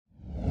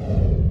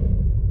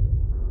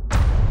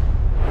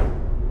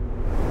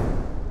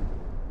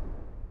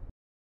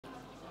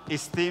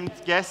esteemed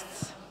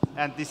guests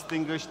and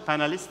distinguished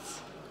panelists.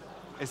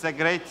 It's a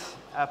great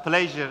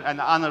pleasure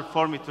and honor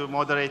for me to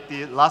moderate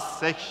the last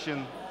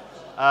section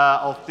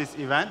of this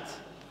event.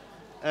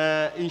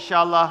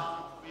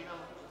 Inshallah, we will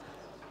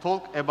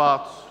talk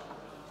about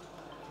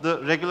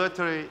the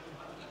regulatory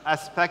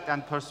aspect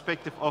and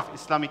perspective of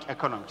Islamic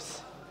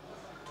economics.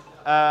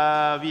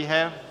 We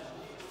have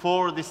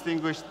 4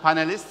 distinguished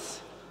panelists,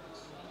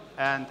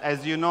 and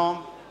as you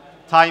know,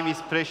 time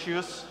is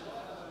precious,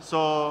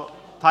 so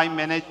time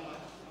management,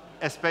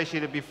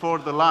 especially before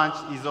the lunch,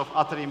 is of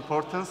utter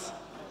importance.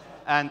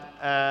 And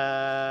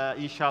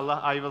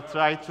inshallah, I will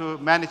try to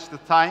manage the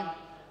time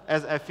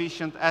as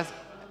efficient as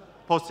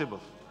possible.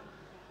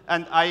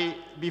 And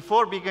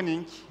before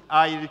beginning,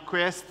 I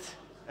request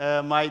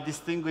my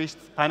distinguished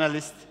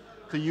panelists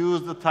to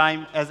use the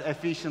time as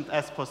efficient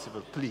as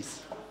possible,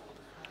 please.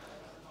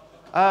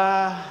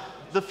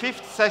 The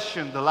 5th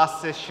session, the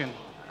last session,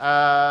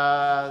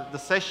 the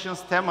session's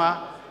theme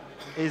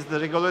is the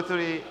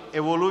regulatory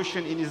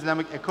evolution in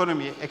Islamic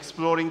economy,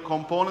 exploring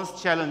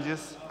components,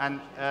 challenges, and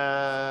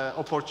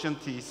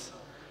opportunities,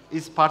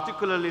 is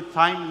particularly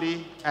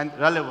timely and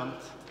relevant.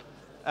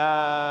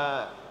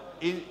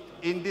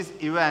 In this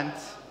event,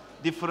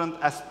 different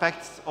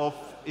aspects of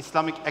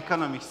Islamic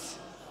economics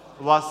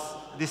was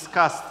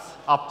discussed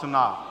up to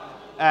now.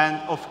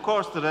 And of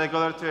course, the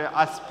regulatory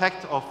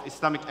aspect of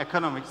Islamic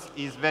economics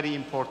is very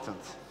important.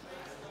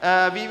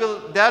 We will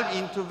delve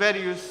into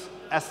various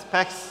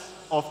aspects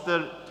of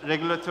the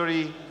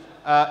regulatory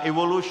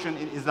evolution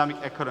in Islamic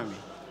economy.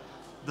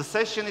 The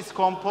session is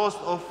composed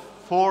of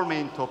 4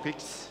 main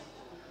topics.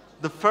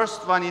 The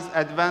first one is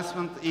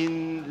advancement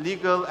in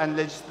legal and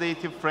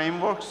legislative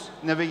frameworks,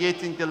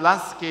 navigating the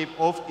landscape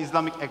of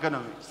Islamic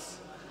economics,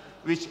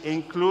 which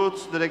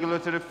includes the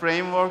regulatory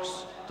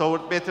frameworks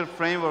toward better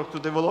framework to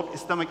develop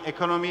Islamic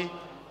economy,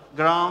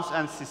 grounds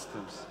and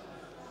systems.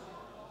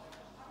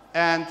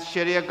 And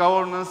Sharia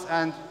governance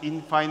and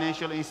in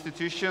financial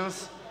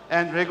institutions,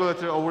 and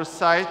regulatory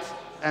oversight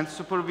and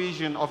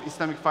supervision of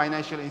Islamic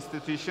financial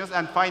institutions,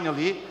 and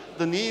finally,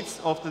 the needs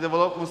of the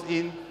developments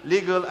in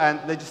legal and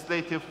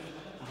legislative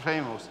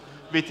frameworks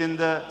within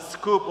the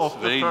scope of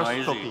the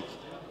first topic.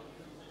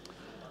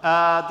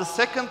 The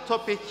second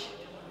topic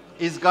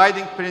is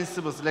guiding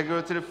principles,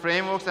 regulatory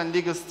frameworks, and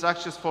legal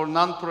structures for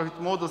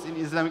non-profit models in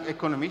Islamic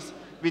economics,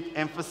 with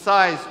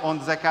emphasis on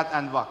zakat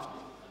and waqf,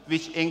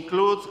 which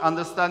includes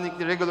understanding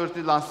the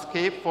regulatory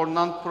landscape for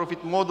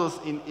non-profit models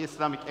in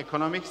Islamic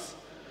economics,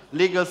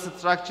 legal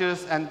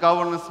structures and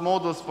governance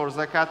models for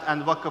zakat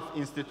and waqf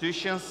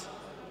institutions,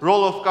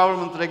 role of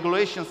government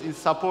regulations in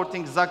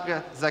supporting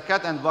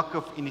zakat and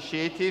waqf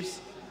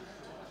initiatives,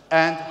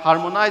 and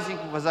harmonizing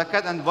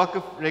zakat and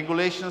waqf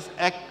regulations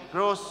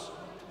across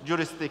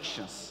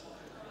jurisdictions.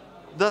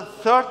 The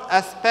third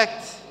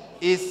aspect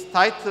is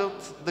titled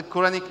The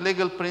Quranic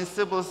Legal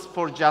Principles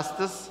for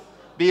Justice,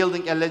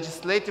 building a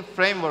legislative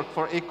framework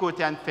for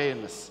equity and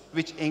fairness,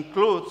 which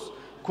includes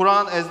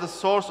Quran as the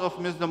source of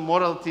Muslim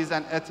moralities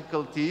and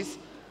ethicalities,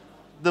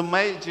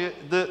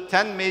 the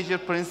 10 major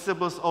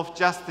principles of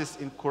justice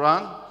in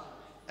Quran,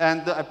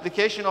 and the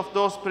application of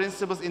those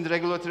principles in the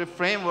regulatory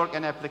framework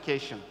and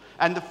application.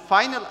 And the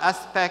final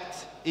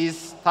aspect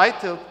is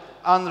titled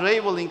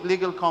Unraveling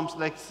Legal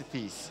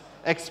Complexities,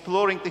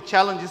 exploring the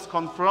challenges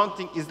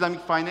confronting Islamic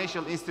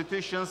financial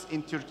institutions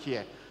in Turkey,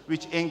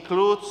 which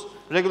includes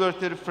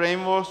regulatory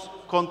frameworks,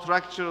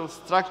 contractual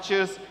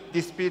structures,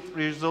 dispute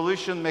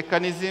resolution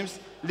mechanisms,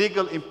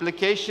 legal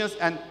implications,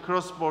 and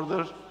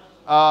cross-border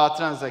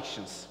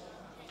transactions.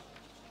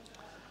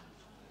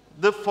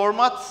 The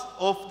format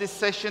of this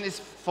session is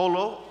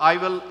follow. I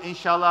will,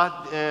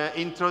 inshallah,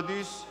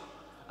 introduce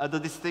the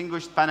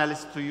distinguished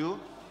panelists to you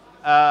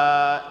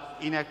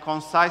in a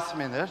concise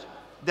manner.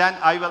 Then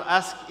I will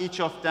ask each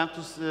of them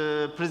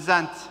to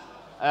present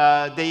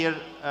their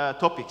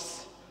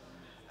topics.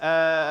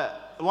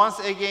 Once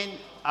again,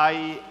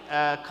 I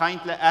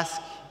kindly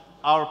ask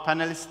our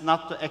panelists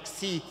not to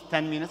exceed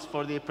 10 minutes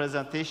for their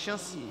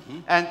presentations.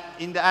 And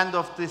in the end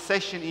of the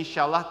session,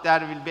 inshallah, there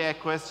will be a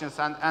questions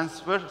and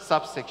answer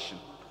subsection.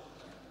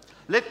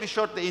 Let me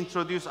shortly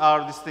introduce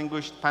our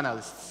distinguished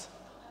panelists.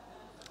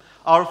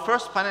 Our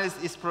first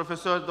panelist is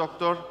Professor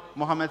Dr.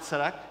 Mohammed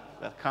Sarak.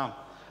 Welcome,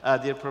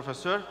 dear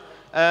Professor.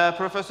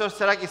 Professor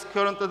Sarak is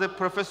currently the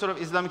Professor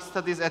of Islamic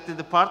Studies at the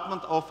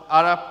Department of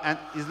Arab and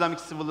Islamic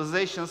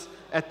Civilizations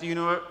at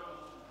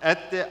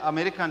the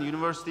American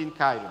University in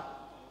Cairo.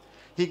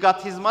 He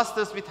got his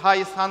master's with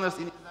highest honors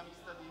in Islamic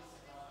Studies,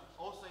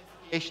 also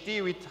his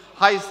PhD with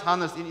highest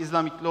honors in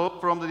Islamic law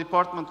from the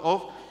Department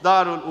of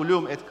Darul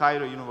Ulum at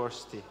Cairo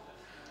University.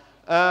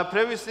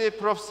 Previously,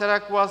 Prof.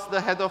 Sarak was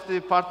the head of the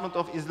Department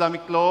of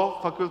Islamic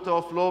Law, Faculty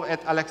of Law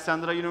at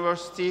Alexandria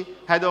University,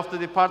 head of the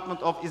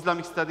Department of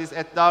Islamic Studies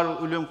at Darul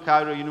Ulum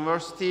Cairo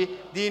University,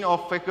 Dean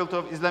of Faculty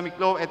of Islamic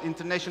Law at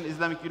International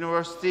Islamic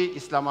University,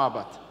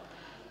 Islamabad.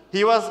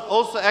 He was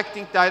also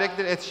acting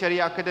director at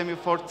Sharia Academy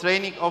for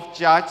training of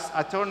judges,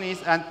 attorneys,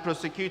 and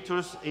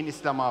prosecutors in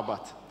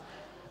Islamabad.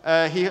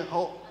 He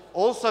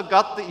also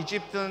got the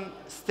Egyptian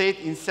State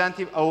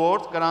Incentive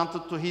Award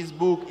granted to his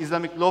book,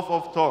 Islamic Law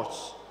of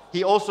Torts.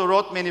 He also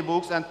wrote many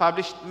books and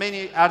published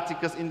many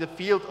articles in the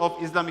field of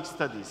Islamic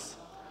studies.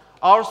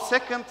 Our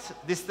second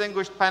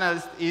distinguished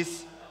panelist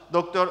is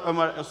Dr.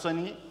 Ömer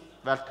Osani.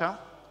 Welcome.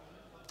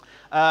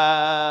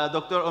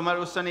 Dr. Ömer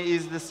Osani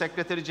is the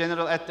Secretary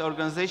General at the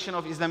Organization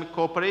of Islamic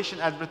Cooperation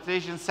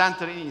Arbitration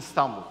Center in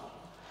Istanbul.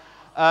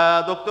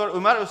 Dr.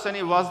 Ömer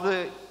Osani was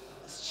the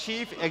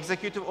Chief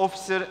Executive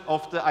Officer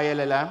of the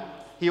ILLM.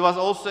 He was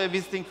also a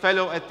visiting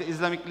fellow at the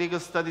Islamic Legal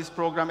Studies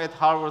program at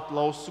Harvard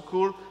Law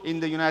School in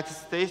the United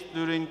States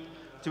during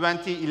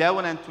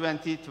 2011 and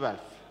 2012.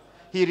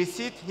 He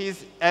received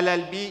his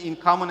LLB in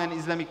Common and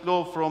Islamic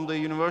Law from the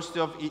University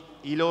of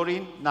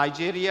Ilorin,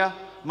 Nigeria,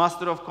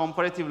 Master of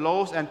Comparative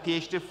Laws, and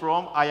PhD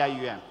from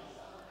IIUM.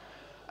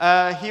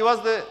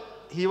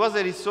 He was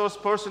a resource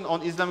person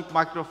on Islamic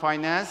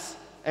microfinance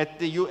at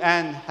the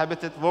UN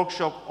Habitat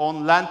Workshop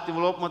on Land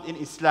Development in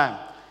Islam.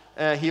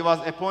 He was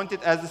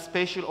appointed as the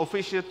special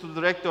official to the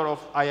director of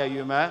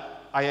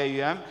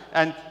IIUM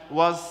and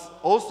was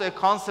also a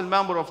council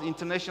member of the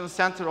International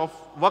Center of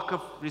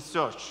Waqf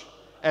Research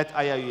at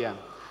IIUM.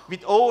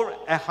 With over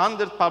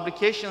 100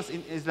 publications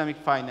in Islamic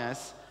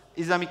finance,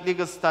 Islamic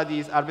legal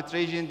studies,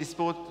 arbitration,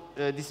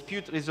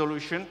 dispute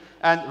resolution,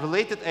 and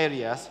related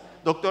areas,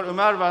 Dr.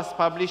 Ömer was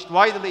published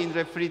widely in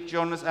refereed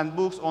journals and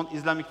books on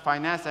Islamic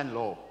finance and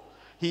law.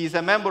 He is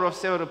a member of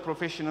several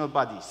professional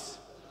bodies.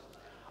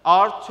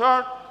 Our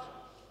third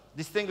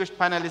distinguished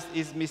panelist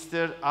is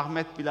Mr.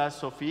 Ahmed Bilal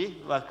Sofi.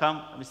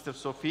 Welcome, Mr.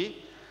 Sofi.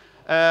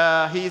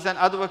 He is an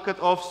advocate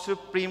of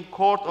Supreme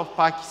Court of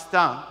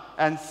Pakistan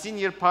and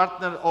senior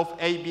partner of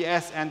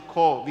ABS &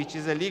 Co., which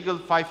is a legal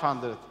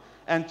 500,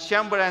 and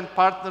chamber and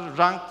partner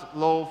ranked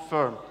law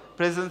firm,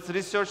 President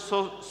Research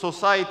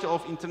Society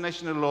of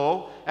International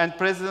Law, and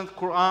President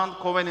Quran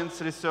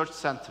Covenants Research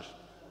Center.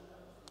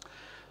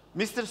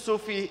 Mr.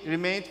 Sofi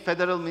remained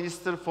Federal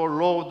Minister for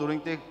Law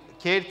during the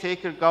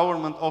caretaker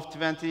government of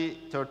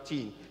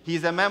 2013. He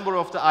is a member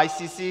of the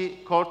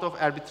ICC Court of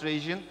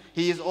Arbitration.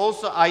 He is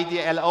also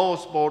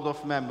IDLO's Board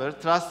of Member,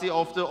 trustee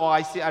of the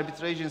OIC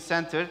Arbitration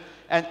Center,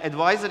 and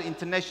advisor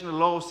International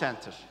Law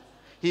Center.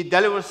 He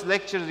delivers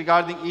lectures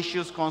regarding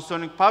issues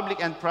concerning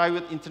public and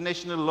private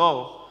international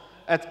law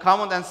at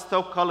Common and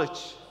Stoke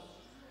College,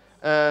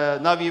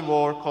 Navi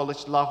War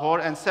College,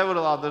 Lahore, and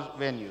several other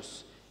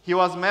venues. He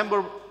was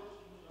member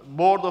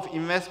Board of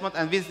Investment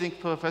and visiting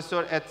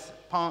professor at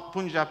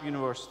Punjab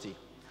University.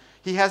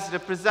 He has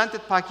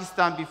represented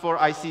Pakistan before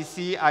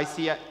ICC,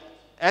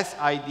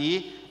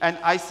 SID, and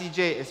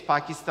ICJ as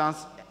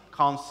Pakistan's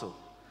counsel.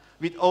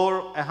 With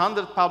over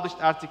 100 published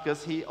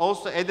articles, he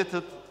also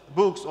edited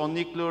books on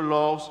nuclear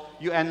laws,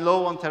 UN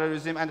law on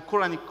terrorism, and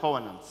Quranic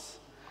covenants,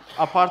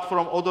 apart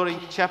from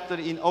authoring a chapter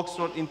in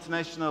Oxford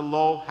International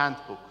Law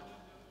Handbook.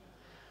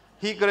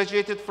 He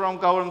graduated from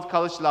Government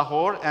College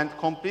Lahore and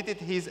completed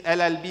his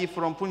LLB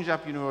from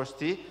Punjab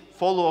University,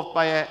 followed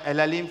by a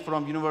LLM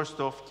from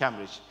University of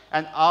Cambridge.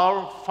 And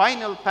our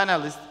final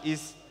panelist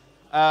is,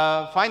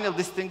 final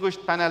distinguished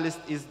panelist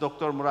is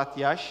Dr. Murat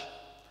Yash.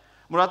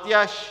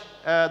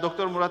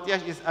 Dr. Murat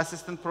Yash is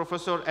assistant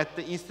professor at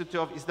the Institute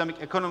of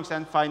Islamic Economics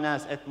and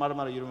Finance at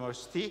Marmara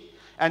University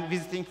and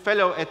visiting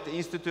fellow at the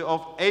Institute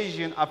of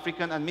Asian,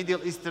 African, and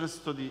Middle Eastern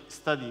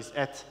Studies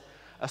at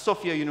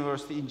Sophia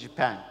University in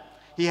Japan.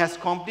 He has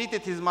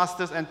completed his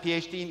master's and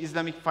PhD in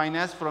Islamic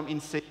finance from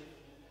INSEAD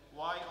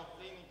while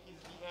obtaining his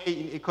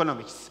BA in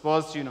economics,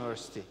 Boğaziçi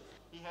University.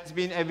 He has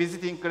been a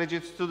visiting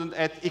graduate student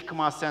at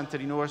ICMA Center,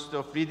 University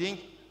of Reading,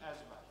 as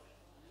well.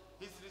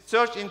 His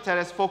research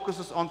interest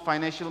focuses on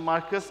financial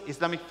markets,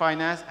 Islamic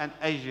finance, and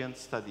Asian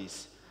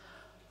studies.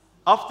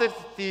 After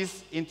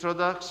this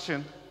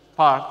introduction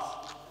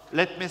part,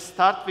 let me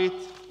start with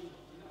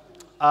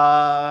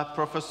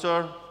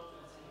Professor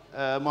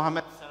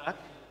Mohammed Sarak.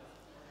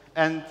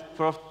 And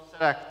Professor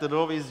Sarak, the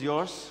row is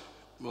yours.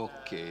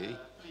 Okay.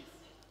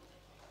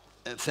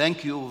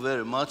 Thank you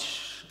very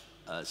much,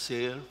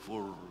 Sir,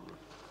 for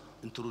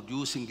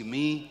introducing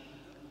me,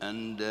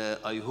 and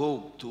I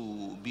hope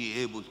to be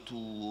able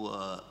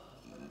to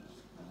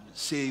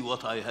say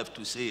what I have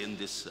to say in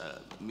this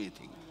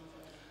meeting.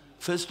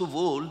 First of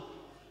all,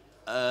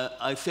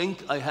 I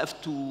think I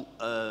have to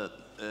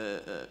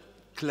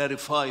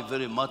clarify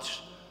very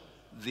much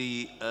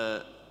the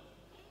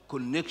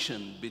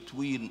connection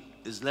between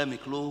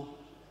Islamic law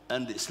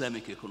and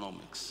Islamic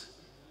economics.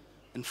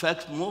 In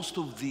fact, most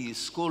of the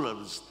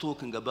scholars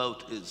talking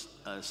about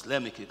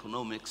Islamic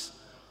economics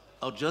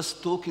are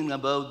just talking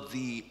about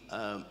the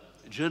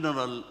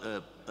general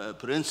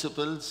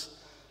principles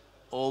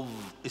of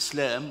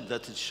Islam,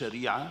 that is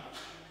Sharia,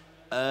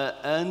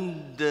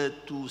 and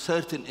to a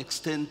certain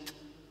extent,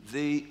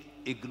 they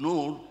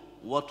ignore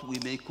what we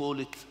may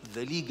call it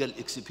the legal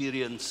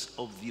experience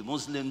of the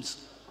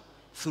Muslims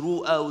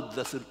throughout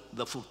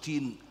the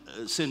 14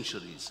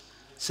 centuries,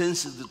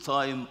 since the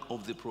time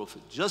of the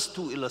Prophet. Just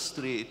to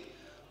illustrate,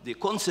 the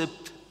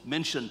concept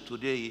mentioned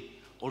today,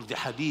 or the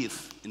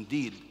hadith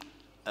indeed,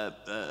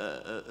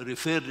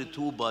 referred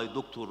to by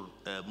Dr.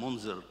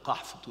 Munzir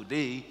Qahf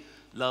today,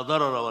 لا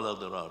ضرر ولا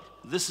ضرار.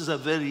 This is a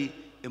very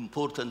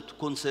important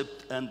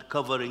concept and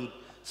covering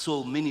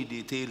so many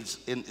details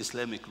in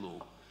Islamic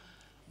law.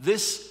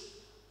 This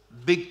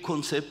big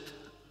concept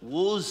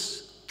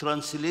was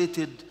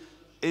translated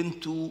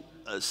into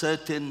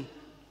certain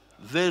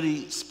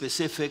very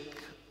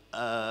specific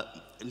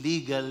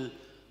legal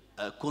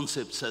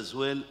concepts as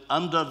well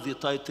under the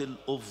title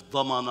of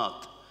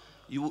ضمانات.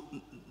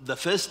 The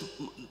first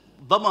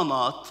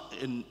ضمانات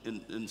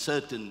in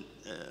certain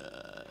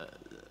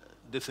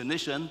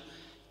definition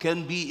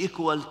can be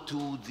equal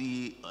to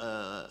the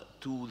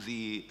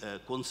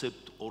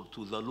concept or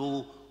to the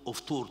law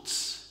of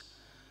torts.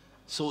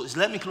 So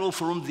Islamic law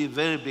from the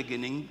very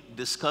beginning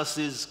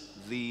discusses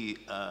the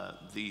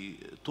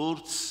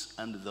torts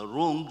and the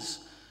wrongs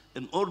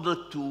in order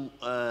to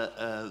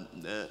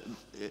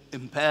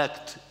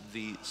impact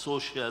the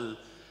social,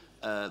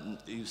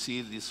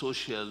 the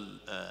social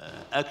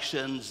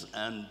actions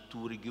and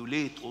to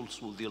regulate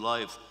also the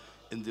life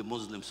in the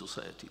Muslim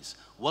societies.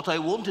 What I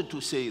wanted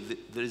to say,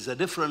 that there is a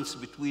difference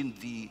between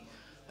the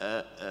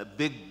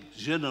big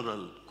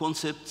general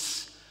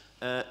concepts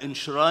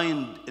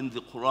enshrined in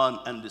the Quran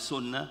and the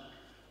Sunnah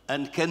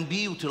and can be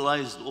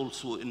utilized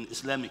also in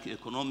Islamic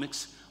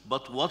economics,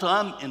 but what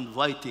I'm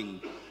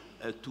inviting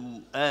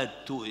to add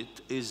to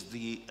it is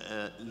the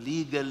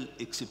legal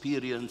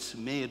experience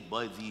made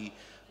by the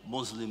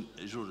Muslim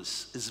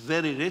jurists. It's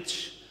very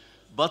rich,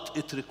 but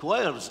it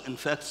requires, in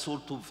fact,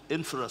 sort of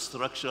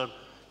infrastructure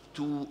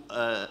to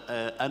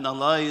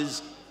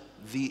analyze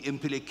the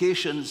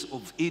implications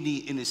of any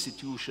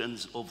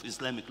institutions of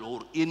Islamic law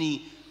or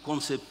any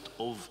concept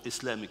of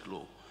Islamic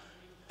law.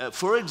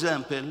 For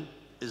example,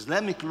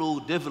 Islamic law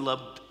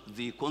developed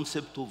the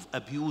concept of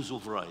abuse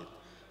of right.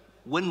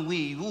 When we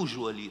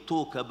usually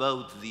talk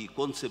about the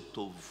concept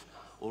of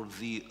or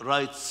the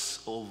rights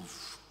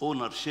of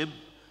ownership,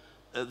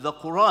 the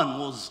Quran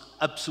was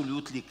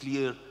absolutely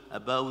clear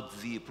about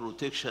the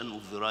protection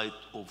of the right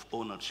of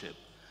ownership.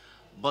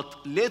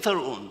 But later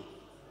on,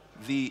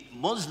 the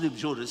Muslim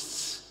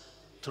jurists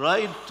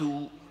tried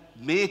to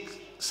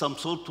make some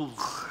sort of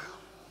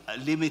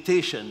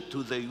limitation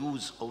to the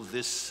use of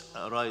this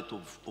right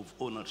of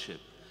ownership.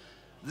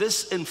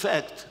 This, in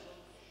fact,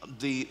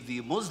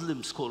 the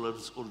Muslim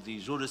scholars or the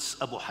jurists,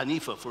 Abu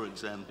Hanifa, for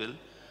example,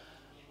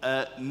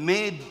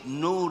 made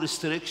no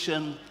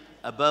restriction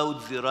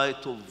about the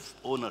right of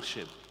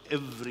ownership.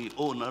 Every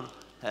owner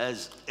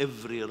has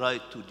every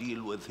right to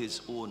deal with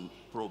his own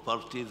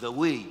property the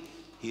way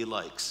he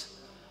likes.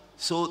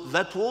 So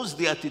that was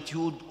the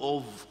attitude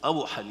of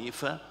Abu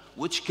Hanifa,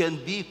 which can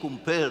be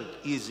compared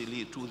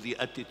easily to the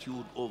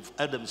attitude of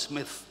Adam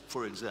Smith,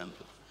 for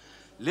example.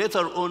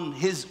 Later on,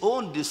 his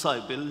own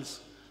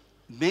disciples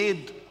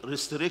made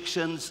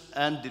restrictions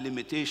and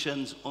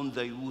limitations on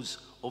the use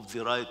of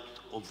the right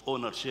of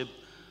ownership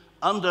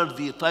under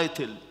the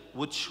title,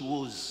 which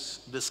was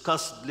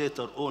discussed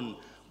later on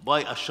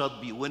by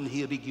Ash-Shadbi when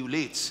he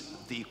regulates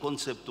the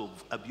concept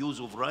of abuse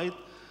of right.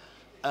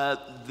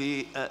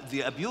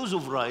 The abuse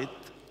of right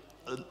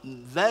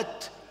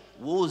that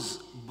was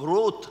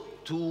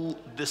brought to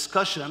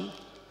discussion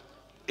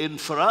in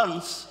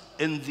France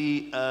in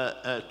the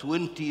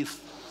 20th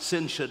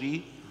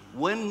century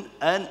when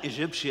an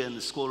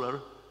Egyptian scholar,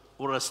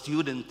 or a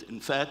student in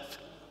fact,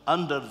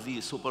 under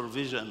the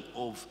supervision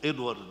of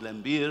Edward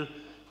Lambier,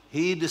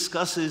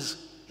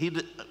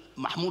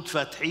 Mahmoud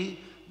Fathi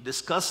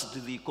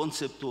discussed the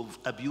concept of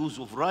abuse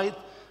of right,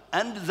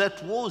 and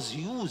that was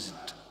used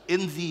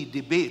in the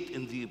debate,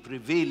 in the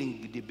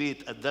prevailing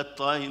debate at that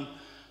time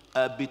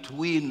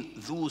between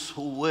those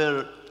who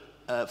were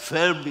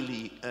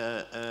firmly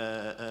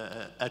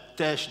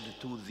attached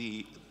to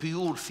the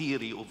pure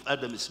theory of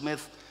Adam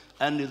Smith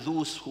and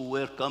those who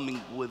were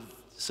coming with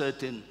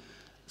certain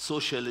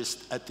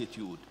socialist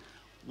attitude.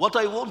 What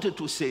I wanted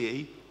to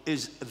say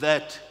is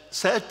that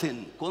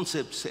certain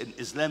concepts in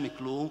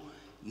Islamic law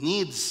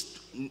need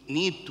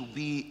to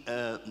be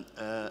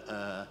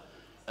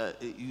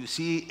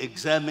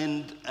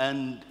examined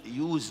and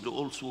used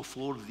also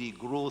for the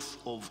growth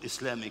of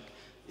Islamic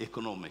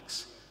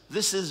economics.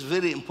 This is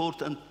very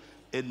important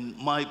in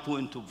my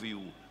point of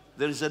view.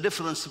 There is a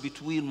difference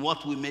between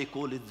what we may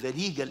call it the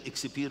legal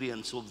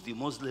experience of the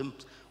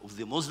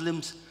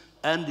Muslims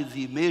and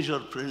the major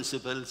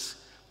principles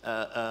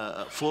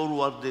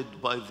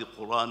forwarded by the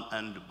Quran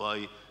and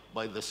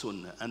by the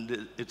Sunnah.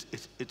 And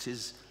it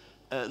is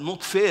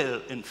not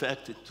fair, in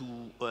fact, to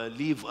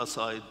leave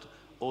aside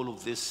all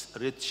of this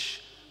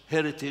rich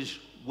heritage,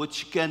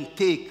 which can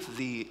take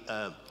the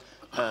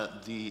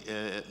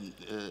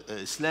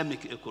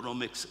Islamic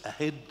economics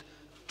ahead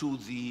to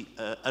the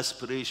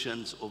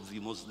aspirations of the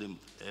Muslim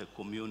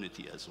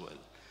community as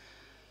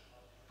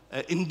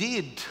well.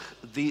 Indeed,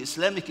 the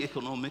Islamic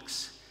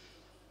economics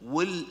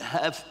will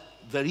have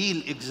the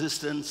real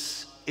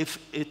existence if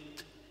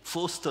it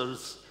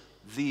fosters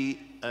the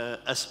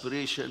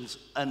aspirations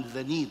and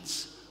the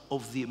needs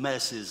of the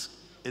masses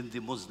in the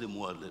Muslim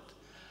world.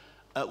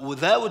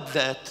 Without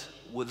that,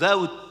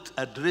 without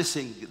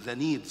addressing the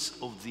needs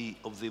of the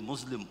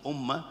Muslim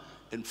Ummah,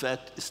 in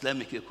fact,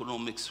 Islamic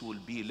economics will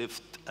be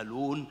left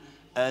alone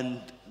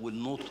and will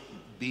not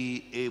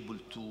be able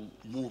to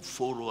move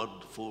forward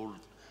for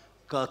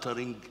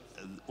catering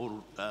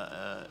or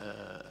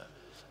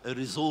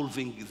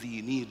resolving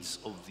the needs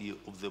of the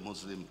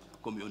Muslim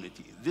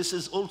community. This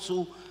is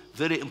also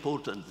very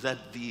important,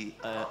 that the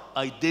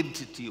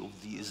identity of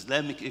the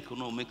Islamic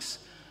economics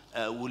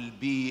will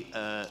be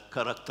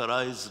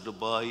characterized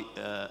by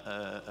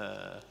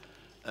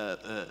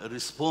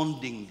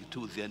responding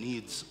to the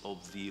needs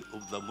of the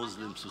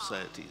Muslim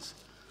societies.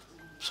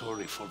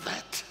 Sorry for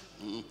that.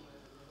 I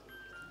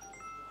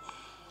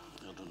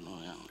don't know.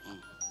 Yeah.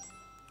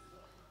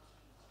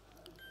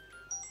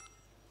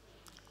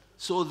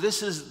 So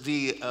this is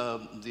the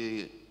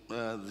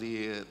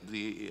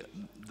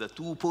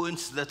 2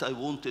 points that I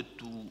wanted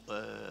to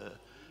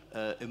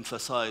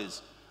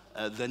emphasize.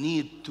 The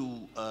need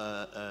to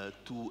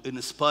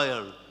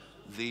inspire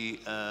the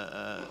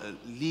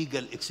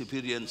legal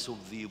experience of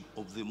the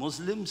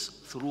Muslims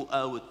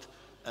throughout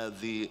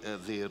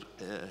their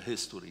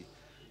history,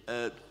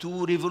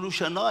 to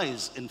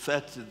revolutionize, in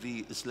fact,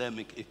 the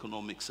Islamic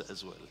economics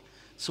as well.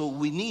 So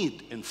we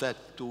need, in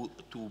fact, to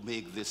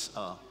make this.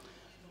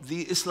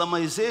 The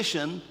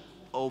Islamization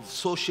of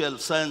social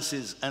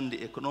sciences and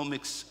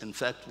economics, in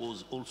fact,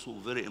 was also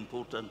very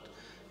important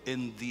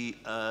in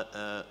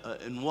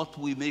what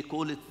we may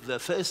call it the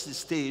first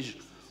stage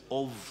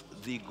of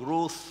the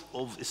growth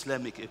of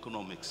Islamic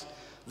economics.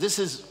 This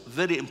is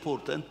very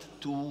important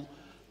to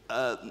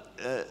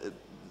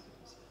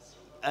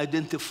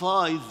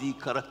identify the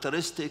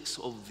characteristics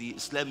of the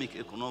Islamic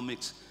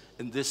economics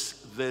in this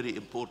very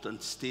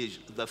important stage,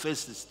 the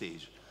first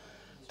stage.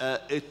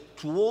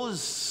 It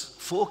was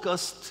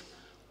focused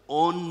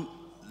on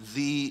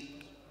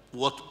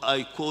what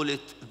I call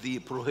it, the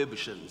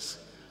prohibitions.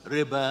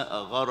 Riba,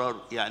 gharar,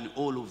 yani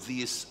all of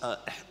these,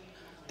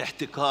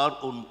 ihtikar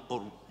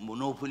or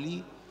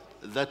monopoly.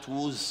 That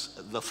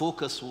was, the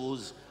focus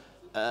was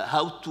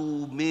how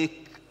to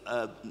make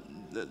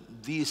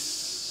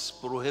these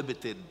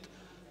prohibited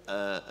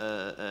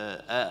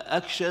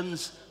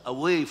actions a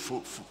way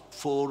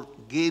for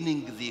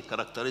gaining the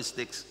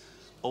characteristics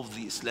of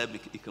the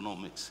Islamic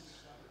economics.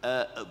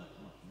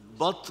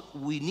 But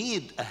we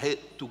need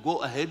to go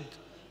ahead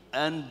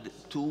and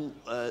to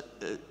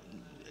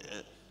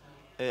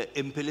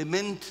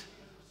implement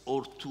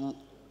or to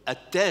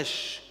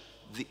attach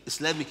the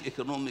Islamic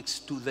economics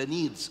to the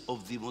needs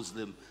of the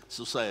Muslim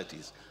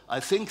societies. I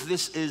think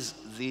this is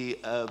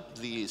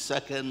the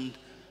second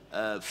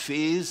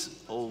phase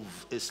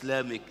of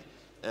Islamic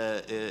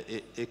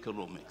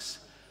economics.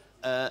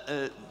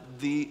 The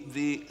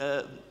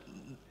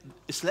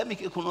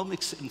Islamic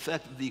economics, in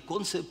fact, the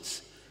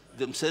concepts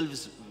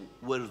themselves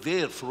were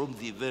there from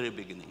the very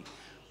beginning.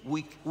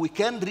 We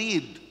can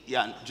read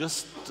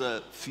just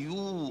a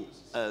few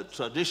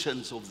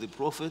traditions of the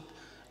Prophet,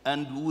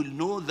 and we will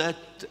know that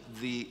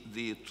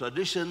the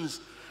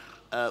traditions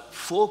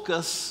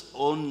focus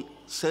on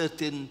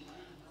certain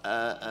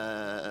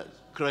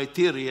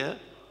criteria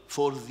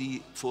for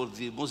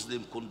the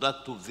Muslim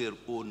conduct of their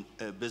own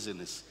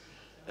business.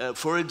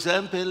 For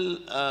example,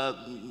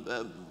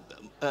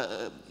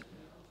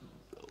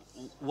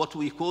 what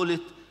we call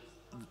it,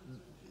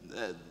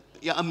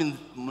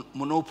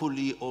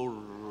 monopoly, or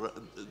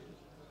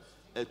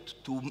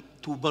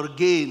to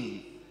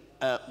bargain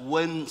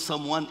when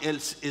someone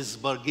else is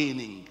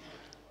bargaining,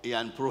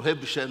 and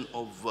prohibition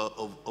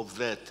of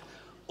that,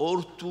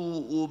 or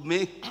to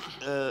make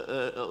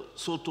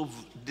sort of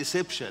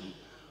deception,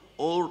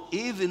 or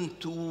even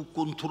to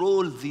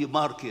control the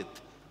market.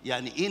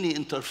 Any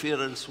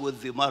interference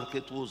with the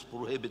market was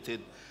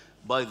prohibited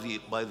by the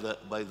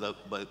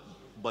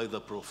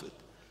Prophet.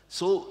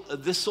 So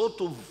this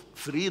sort of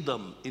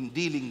freedom in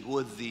dealing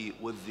with the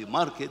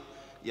market,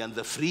 and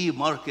the free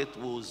market,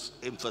 was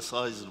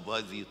emphasized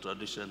by the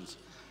traditions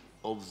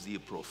of the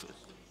Prophet.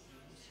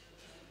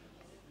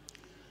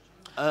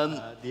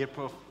 Dear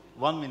Prof,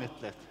 1 minute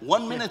left.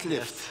 1 minute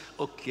left. Yes.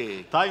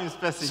 Okay. Time is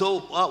passing. So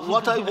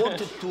what I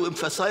wanted to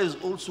emphasize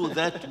also,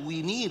 that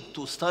we need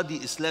to study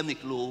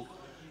Islamic law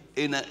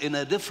in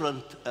a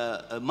different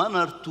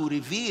manner to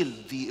reveal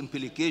the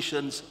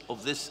implications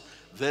of this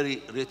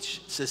very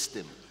rich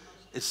system.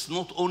 It's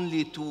not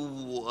only to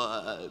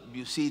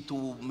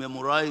to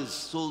memorize.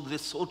 So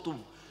this sort of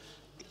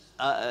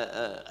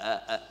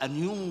a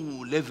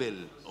new level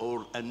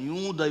or a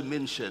new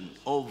dimension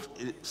of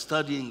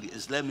studying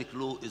Islamic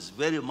law is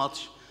very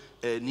much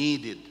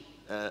needed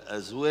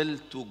as well,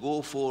 to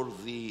go for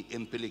the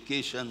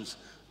implications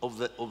of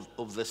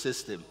the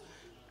system.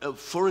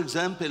 For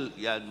example,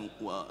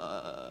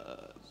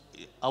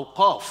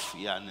 awqaf,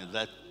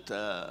 that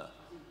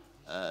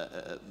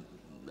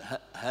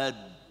had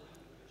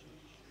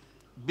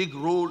big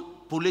role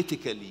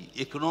politically,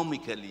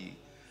 economically,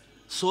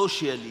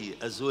 socially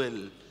as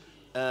well,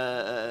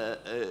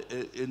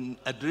 in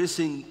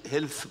addressing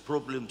health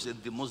problems in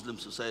the Muslim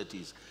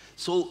societies.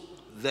 So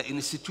the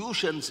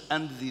institutions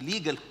and the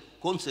legal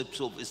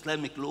concepts of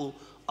Islamic law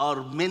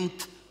are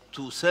meant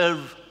to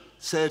serve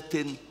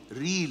certain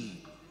real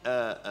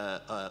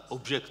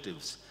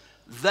objectives.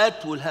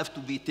 That will have to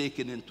be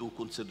taken into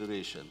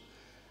consideration.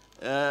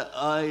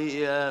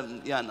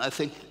 I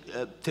think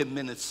 10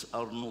 minutes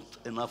are not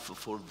enough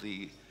for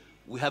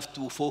we have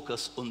to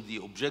focus on the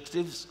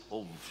objectives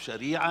of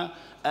Sharia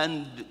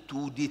and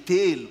to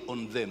detail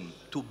on them,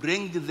 to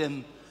bring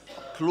them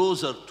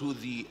closer to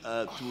the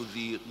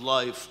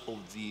life of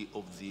the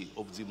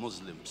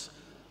Muslims.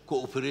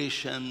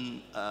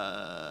 Cooperation,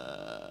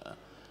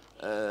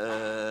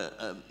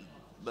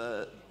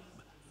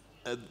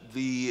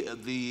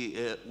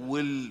 the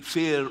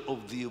welfare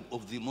of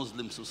the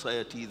Muslim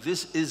society.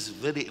 This is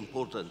very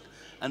important.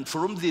 And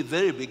from the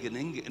very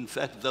beginning, in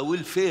fact, the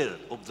welfare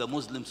of the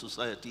Muslim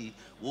society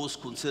was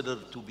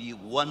considered to be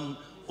one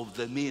of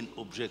the main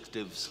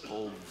objectives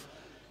of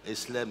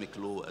Islamic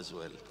law as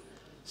well.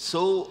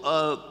 So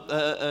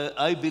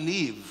I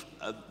believe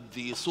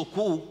the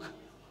sukuk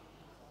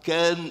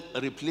can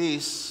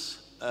replace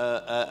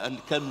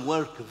and can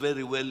work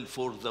very well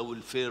for the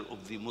welfare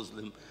of the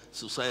Muslim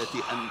society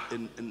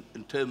and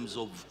in terms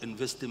of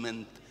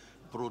investment,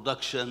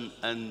 production,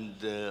 and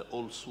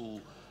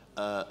also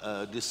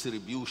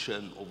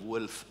distribution of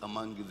wealth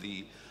among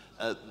the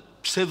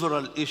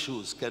several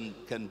issues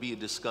can be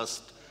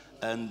discussed.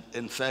 And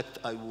in fact,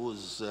 I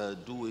was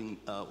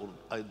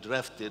I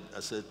drafted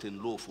a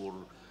certain law for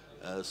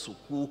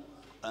sukuk,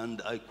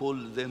 and I call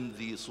them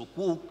the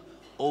sukuk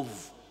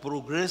of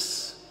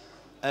progress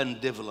and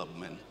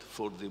development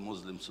for the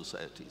Muslim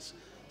societies.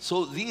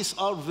 So these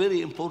are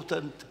very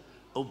important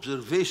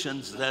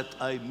observations that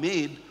I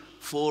made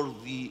for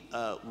the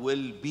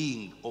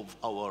well-being of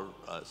our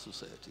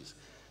societies.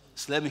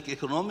 Islamic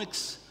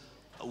economics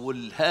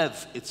will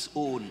have its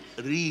own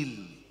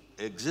real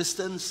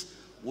existence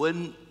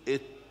when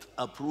it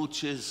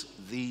approaches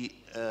the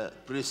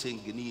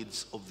pressing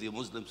needs of the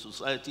Muslim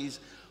societies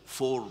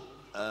for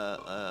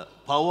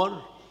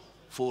power,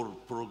 for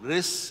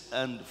progress,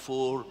 and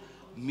for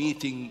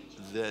meeting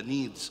the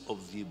needs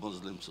of the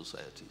Muslim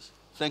societies.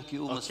 Thank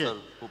you, Mr.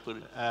 Hooper.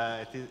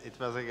 It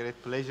was a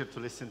great pleasure to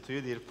listen to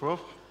you, dear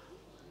Prof.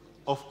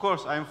 Of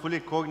course, I am fully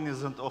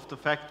cognizant of the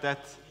fact that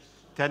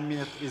 10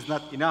 minutes is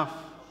not enough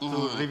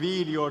to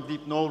reveal your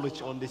deep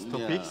knowledge on these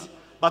topics.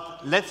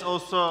 But let's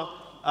also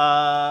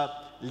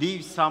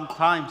leave some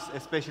time,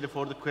 especially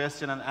for the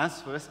question and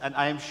answers. And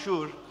I am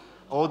sure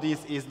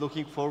audience is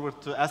looking forward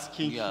to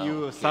asking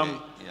you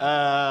some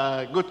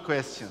good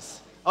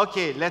questions.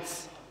 Okay,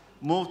 let's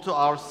move to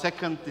our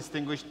second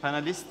distinguished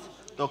panelist,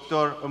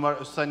 Dr. Ömer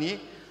Özsani.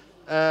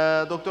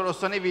 Dr.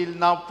 Özsani will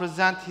now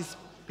present his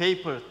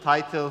paper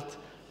titled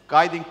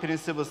Guiding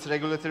Principles,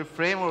 Regulatory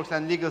Frameworks,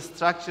 and Legal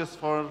Structures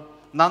for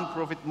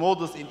Non-Profit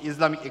Models in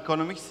Islamic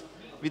Economics,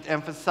 with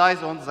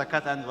emphasis on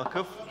zakat and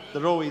waqf. The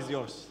row is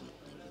yours.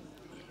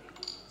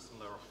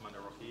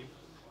 Bismillahirrahmanirrahim.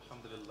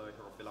 Alhamdulillahi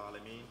Rabbil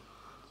Alameen.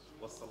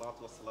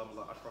 Wassalatu wassalamu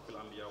ala ashrafil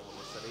anbiya wal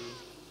mursaleen.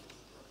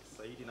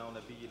 Sayyidina wa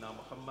nabiyyina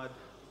Muhammad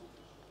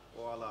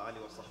wa ala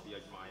alihi wa sahbihi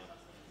ajma'in.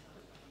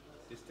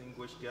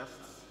 Distinguished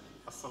guests,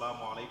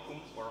 assalamu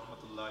alaikum wa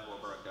rahmatullahi wa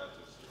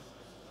barakatuh.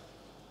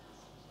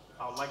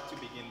 I would like to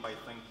begin by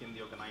thanking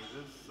the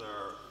organizers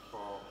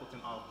for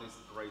putting out this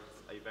great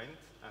event,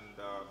 and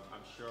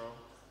I'm sure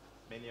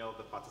many of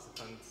the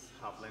participants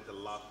have learned a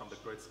lot from the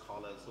great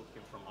scholars who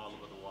came from all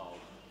over the world.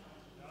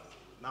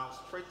 Now,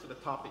 straight to the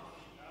topic.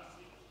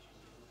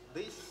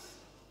 This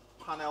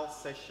panel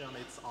session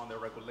is on the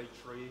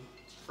regulatory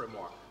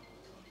framework,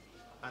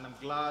 and I'm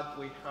glad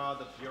we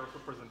had a beautiful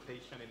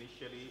presentation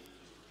initially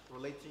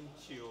relating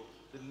to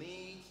the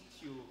need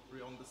to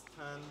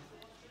re-understand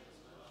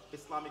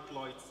Islamic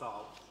law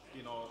itself.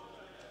 You know,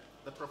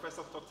 the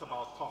professor talked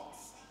about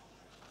thoughts,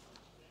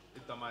 the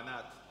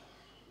dominat.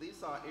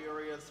 These are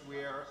areas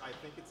where I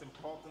think it's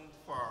important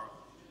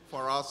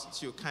for us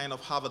to kind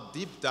of have a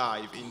deep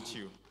dive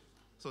into.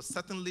 So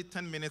certainly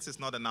 10 minutes is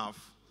not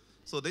enough.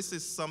 So this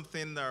is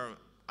something that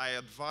I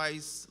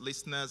advise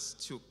listeners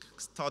to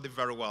study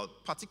very well,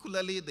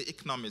 particularly the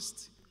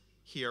economists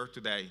here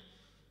today.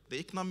 The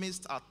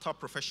economists are top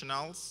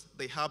professionals.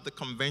 They have the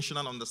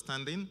conventional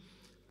understanding.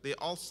 They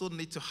also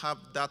need to have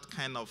that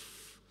kind of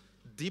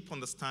deep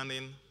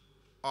understanding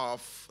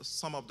of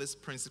some of these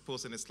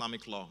principles in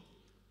Islamic law.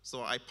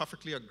 So I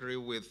perfectly agree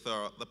with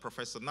the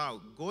professor. Now,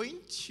 going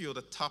to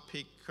the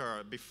topic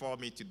before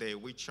me today,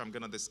 which I'm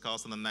going to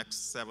discuss in the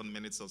next 7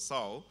 minutes or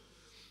so,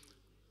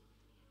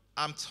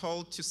 I'm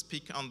told to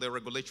speak on the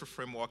regulatory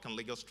framework and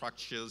legal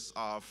structures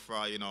of,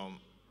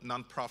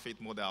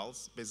 non-profit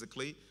models,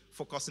 basically,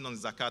 focusing on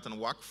zakat and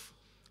waqf.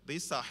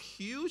 These are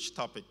huge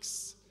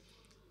topics.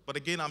 But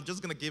again, I'm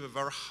just going to give a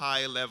very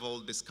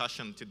high-level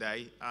discussion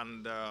today,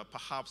 and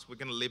perhaps we're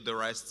going to leave the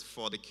rest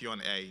for the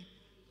Q&A.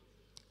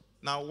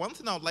 Now, one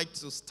thing I would like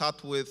to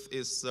start with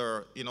is,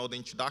 the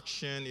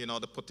introduction,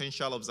 the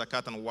potential of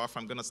zakat and waqf.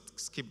 I'm going to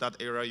skip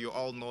that area. You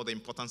all know the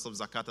importance of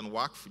zakat and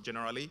waqf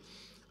generally,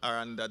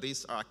 and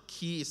these are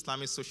key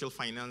Islamic social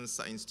finance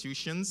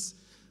institutions.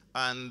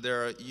 And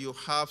you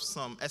have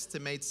some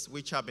estimates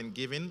which have been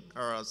given.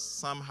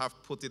 Some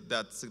have put it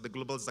that the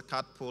global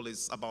zakat pool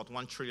is about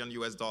 $1 trillion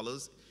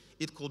US.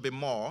 It could be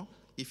more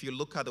if you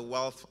look at the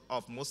wealth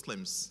of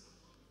Muslims.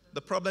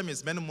 The problem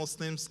is many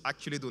Muslims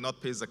actually do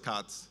not pay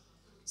zakat.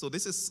 So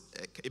this is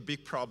a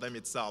big problem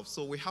itself.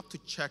 So we have to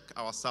check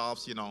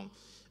ourselves, you know,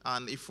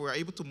 and if we're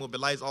able to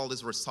mobilize all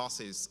these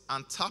resources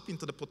and tap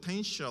into the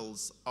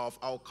potentials of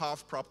our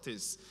calf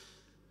properties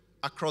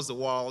across the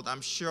world,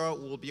 I'm sure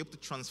we'll be able to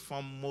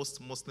transform most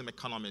Muslim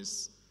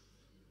economies.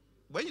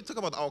 When you talk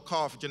about our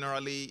calf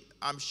generally,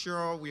 I'm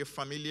sure we're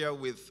familiar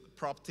with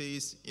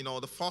properties. You know,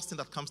 the first thing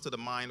that comes to the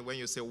mind when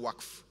you say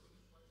waqf,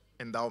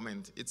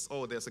 endowment, it's,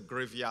 oh, there's a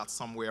graveyard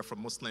somewhere for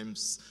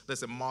Muslims,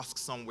 there's a mosque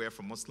somewhere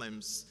for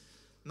Muslims.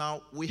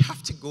 Now, we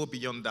have to go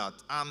beyond that,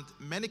 and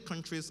many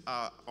countries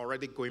are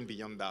already going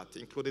beyond that,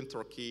 including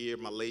Turkey,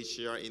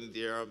 Malaysia,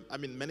 India. I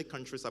mean, many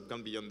countries have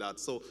gone beyond that.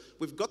 So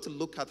we've got to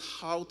look at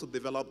how to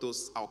develop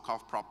those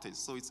awqaf properties.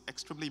 So it's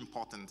extremely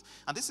important.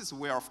 And this is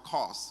where, of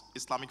course,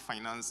 Islamic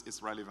finance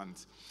is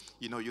relevant.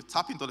 You know, you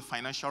tap into the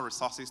financial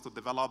resources to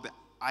develop the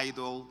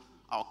idle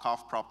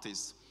awqaf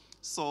properties.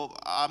 So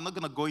I'm not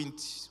going to go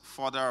into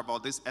further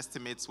about these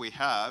estimates we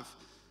have.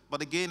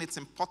 But again, it's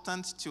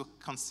important to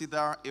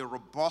consider a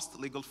robust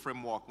legal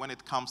framework when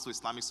it comes to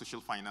Islamic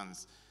social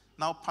finance.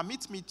 Now,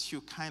 permit me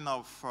to kind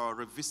of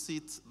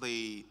revisit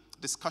the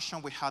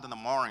discussion we had in the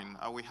morning.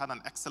 We had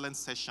an excellent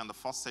session. The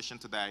first session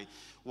today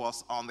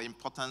was on the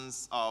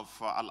importance of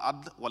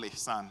al-adl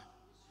wal-ihsan,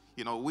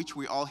 you know, which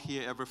we all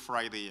hear every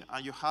Friday.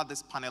 And you had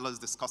these panelists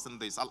discussing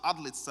this.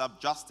 Al-adl itself,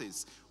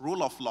 justice,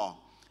 rule of law.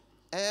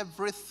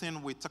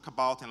 Everything we talk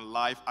about in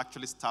life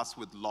actually starts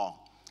with law.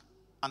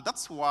 And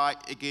that's why,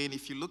 again,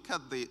 if you look at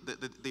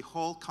the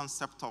whole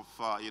concept of,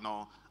 you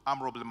know,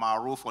 amr bil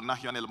ma'ruf or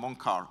nahy anil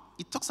munkar,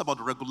 it talks about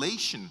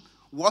regulation,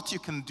 what you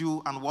can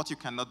do and what you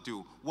cannot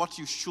do, what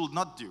you should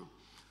not do.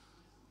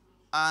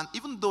 And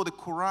even though the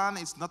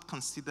Quran is not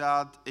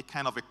considered a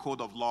kind of a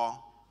code of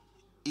law,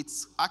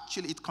 it's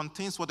actually, it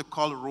contains what they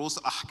call rules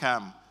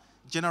ahkam,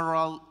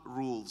 general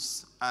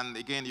rules. And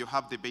again, you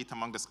have debate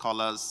among the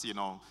scholars, you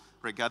know,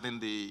 regarding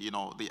the, you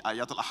know, the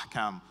ayatul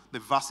ahkam, the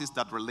verses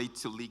that relate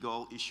to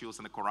legal issues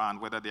in the Quran,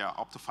 whether they are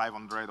up to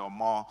 500 or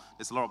more.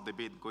 There's a lot of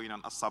debate going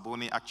on.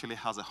 As-Sabuni actually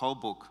has a whole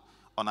book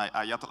on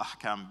ayatul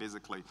ahkam,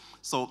 basically.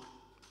 So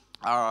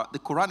the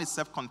Quran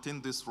itself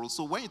contains this rule.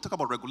 So when you talk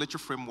about regulatory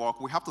framework,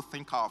 we have to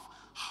think of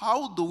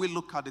how do we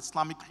look at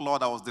Islamic law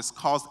that was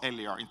discussed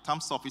earlier in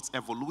terms of its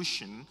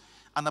evolution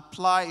and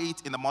apply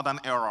it in the modern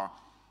era.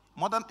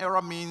 Modern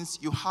era means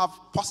you have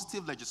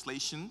positive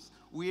legislation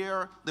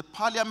where the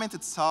parliament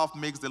itself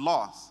makes the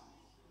laws.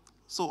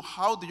 So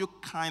how do you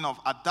kind of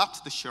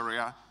adapt the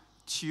Sharia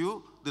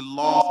to the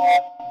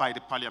laws by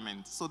the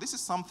parliament? So this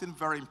is something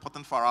very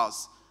important for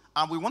us.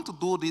 And we want to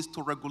do this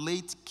to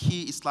regulate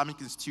key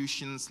Islamic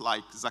institutions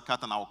like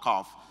zakat and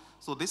awqaf.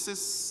 So this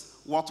is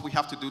what we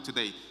have to do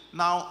today.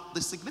 Now,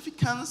 the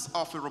significance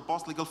of a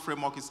robust legal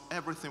framework is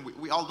everything.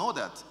 We all know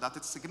that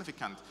it's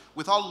significant.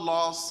 Without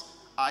laws,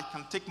 I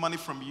can take money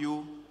from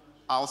you.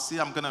 I'll say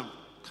I'm going to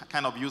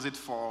kind of use it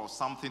for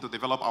something to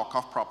develop our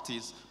calf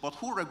properties. But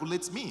who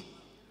regulates me?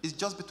 It's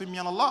just between me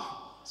and Allah,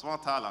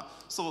 subhanahu wa ta'ala.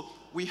 So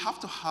we have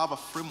to have a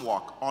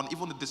framework on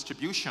even the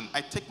distribution.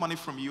 I take money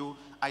from you,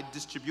 I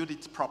distribute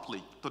it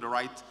properly to the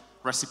right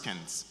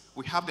recipients.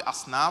 We have the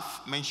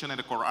asnaf mentioned in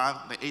the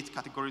Quran, the 8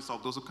 categories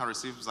of those who can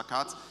receive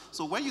zakat.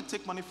 So when you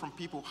take money from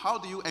people, how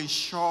do you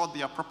ensure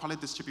they are properly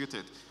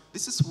distributed?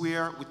 This is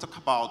where we talk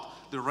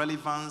about the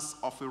relevance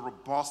of a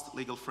robust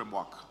legal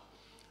framework.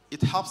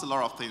 It helps a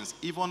lot of things,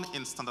 even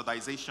in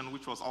standardization,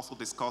 which was also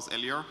discussed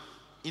earlier,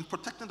 in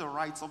protecting the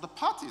rights of the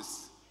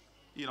parties,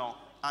 you know,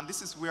 and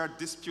this is where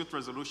dispute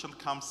resolution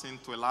comes in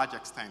to a large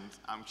extent.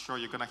 I'm sure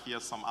you're going to hear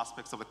some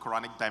aspects of the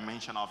Quranic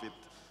dimension of it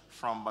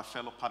from my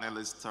fellow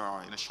panelists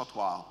in a short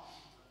while.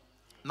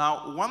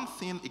 Now, one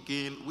thing,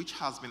 again, which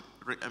has been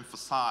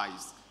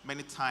re-emphasized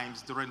many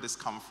times during this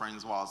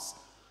conference was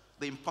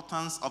the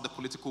importance of the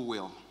political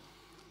will.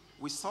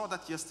 We saw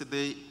that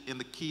yesterday in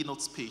the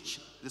keynote speech,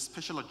 the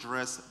special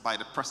address by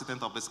the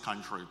president of this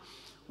country,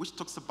 which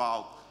talks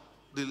about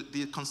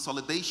the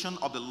consolidation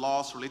of the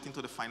laws relating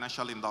to the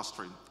financial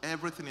industry.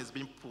 Everything is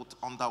being put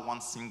under one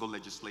single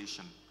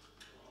legislation.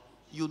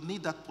 You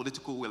need that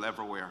political will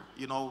everywhere.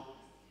 You know,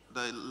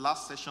 the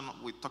last session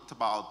we talked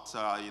about,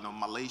 you know,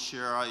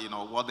 Malaysia, you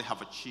know, what they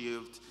have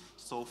achieved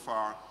so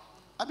far.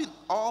 I mean,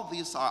 all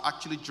these are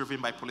actually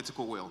driven by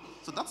political will.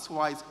 So that's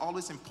why it's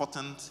always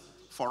important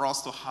for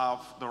us to have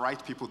the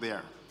right people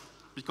there,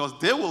 because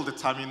they will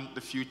determine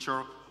the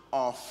future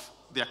of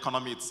the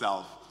economy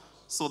itself.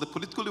 So the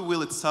political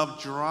will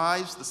itself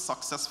drives the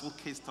successful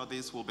case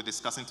studies we'll be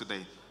discussing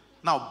today.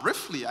 Now,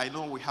 briefly, I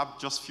know we have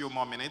just a few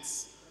more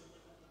minutes.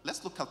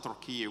 Let's look at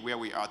Turkey, where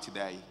we are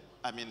today.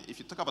 I mean, if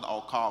you talk about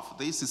awqaf,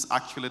 this is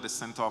actually the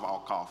center of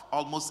awqaf.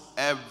 Almost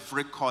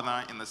every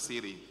corner in the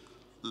city,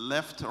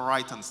 left,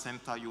 right, and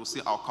center, you will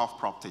see awqaf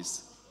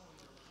properties.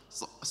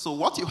 So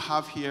what you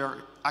have here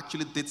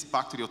actually dates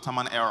back to the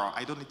Ottoman era.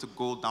 I don't need to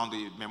go down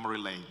the memory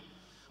lane.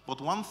 But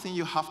one thing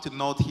you have to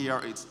note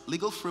here is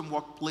legal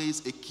framework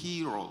plays a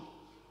key role.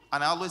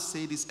 And I always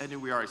say this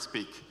anywhere I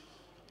speak.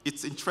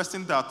 It's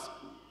interesting that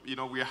we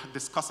are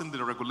discussing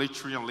the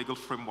regulatory and legal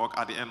framework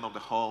at the end of the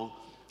whole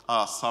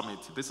summit.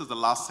 This is the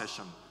last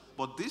session.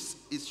 But this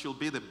should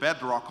be the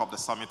bedrock of the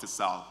summit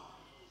itself.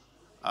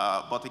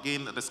 But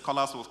again, the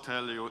scholars will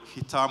tell you,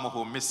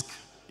 hitamuhu misk,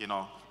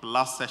 the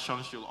last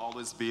session should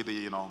always be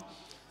the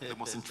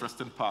most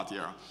interesting part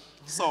here.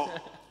 So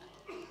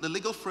the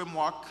legal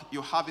framework,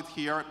 you have it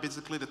here,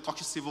 basically the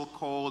Turkish Civil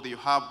Code, you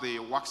have the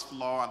wax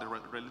law and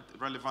the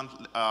relevant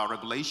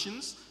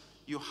regulations.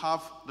 You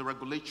have the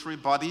regulatory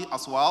body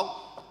as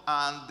well,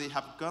 and they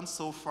have gone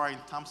so far in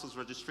terms of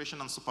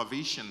registration and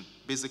supervision,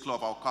 basically,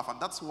 of Awqaf. And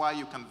that's why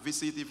you can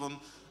visit even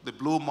the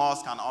Blue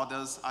Mosque and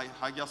others,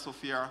 Hagia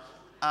Sophia,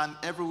 and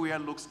everywhere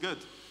looks good.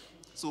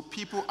 So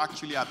people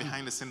actually are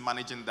behind the scene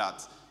managing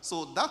that.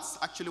 So that's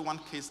actually one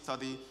case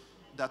study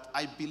that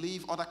I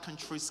believe other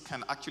countries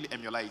can actually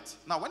emulate.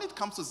 Now, when it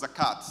comes to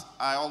zakat,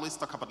 I always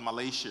talk about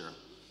Malaysia,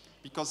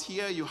 because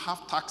here you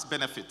have tax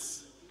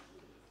benefits.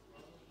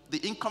 The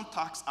Income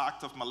Tax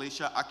Act of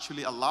Malaysia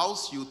actually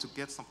allows you to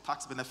get some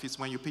tax benefits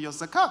when you pay your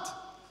zakat.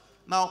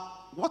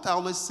 Now, what I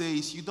always say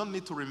is you don't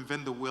need to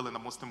reinvent the wheel in the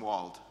Muslim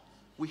world.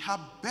 We have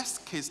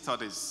best case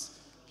studies.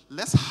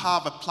 Let's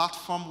have a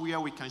platform where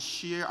we can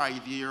share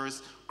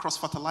ideas,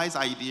 cross-fertilize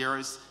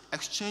ideas,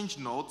 exchange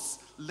notes,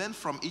 learn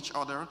from each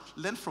other,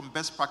 learn from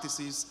best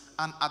practices,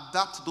 and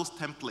adapt those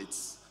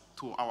templates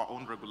to our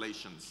own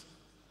regulations.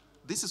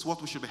 This is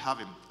what we should be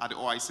having at the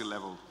OIC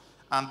level.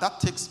 And that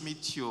takes me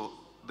to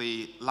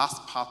the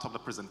last part of the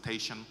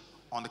presentation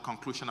on the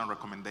conclusion and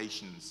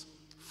recommendations.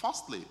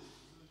 Firstly,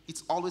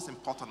 it's always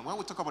important, when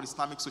we talk about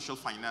Islamic social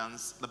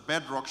finance, the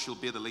bedrock should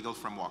be the legal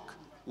framework.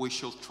 We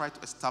should try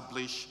to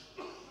establish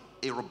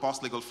a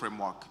robust legal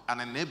framework,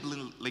 an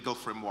enabling legal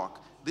framework.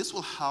 This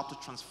will help to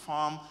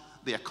transform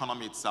the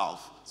economy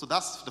itself. So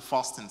that's the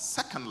first thing.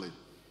 Secondly,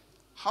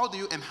 how do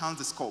you enhance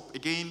the scope?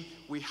 Again,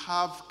 we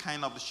have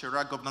kind of the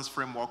Sharia governance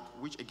framework,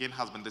 which again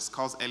has been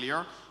discussed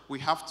earlier. We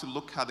have to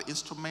look at the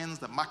instruments,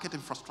 the market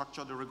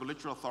infrastructure, the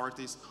regulatory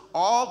authorities.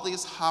 All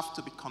these have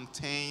to be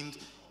contained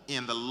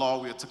in the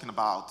law we are talking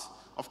about.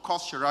 Of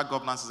course, Sharia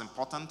governance is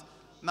important.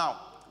 Now,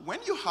 when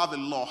you have a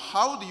law,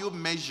 how do you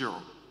measure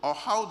or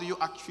how do you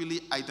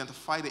actually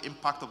identify the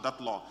impact of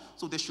that law?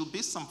 So there should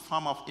be some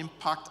form of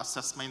impact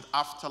assessment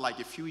after like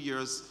a few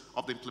years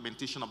of the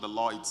implementation of the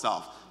law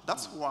itself.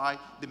 That's why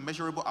the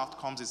measurable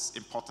outcomes is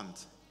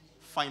important.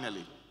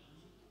 Finally,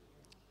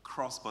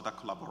 cross-border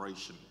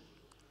collaboration.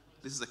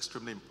 This is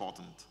extremely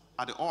important.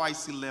 At the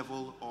OIC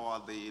level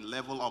or the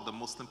level of the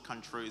Muslim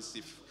countries,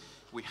 if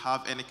we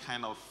have any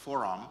kind of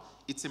forum,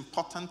 it's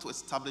important to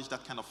establish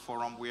that kind of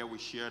forum where we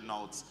share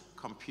notes,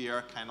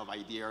 compare kind of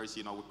ideas,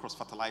 we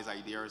cross-fertilize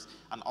ideas,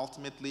 and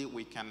ultimately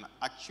we can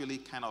actually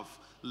kind of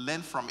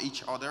learn from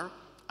each other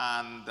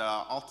and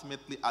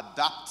ultimately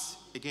adapt.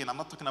 Again, I'm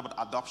not talking about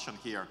adoption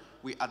here.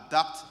 We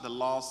adapt the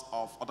laws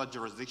of other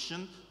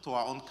jurisdictions to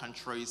our own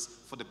countries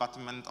for the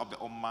betterment of the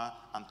Ummah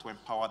and to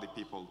empower the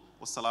people.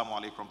 Wassalamu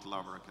alaikum wa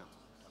rahmatullahi wa barakatuh.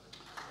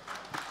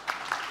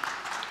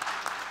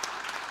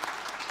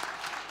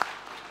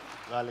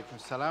 Wa alaikum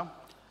salam.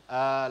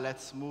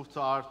 Let's move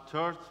to our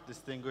third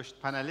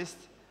distinguished panelist,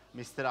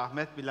 Mr.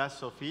 Ahmed Bilal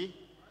Sofi.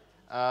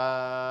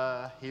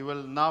 He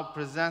will now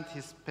present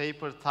his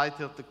paper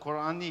titled The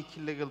Quranic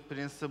Legal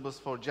Principles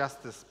for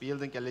Justice,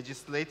 Building a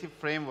Legislative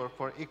Framework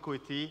for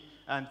Equity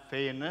and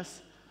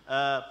Fairness.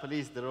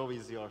 Please, the row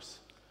is yours.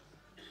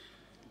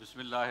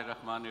 Bismillahir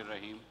Rahmanir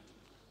Rahim.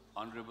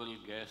 Honorable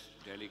guests,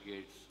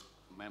 delegates,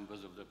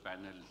 members of the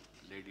panel,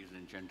 ladies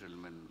and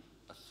gentlemen,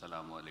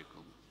 Assalamu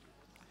alaikum.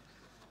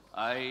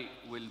 I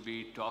will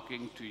be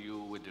talking to you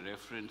with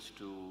reference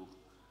to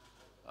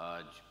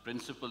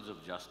principles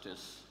of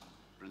justice,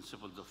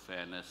 principles of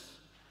fairness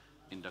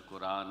in the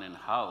Quran, and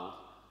how,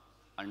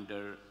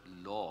 under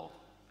law,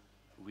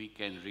 we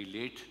can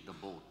relate the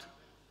both,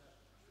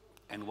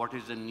 and what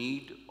is the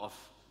need of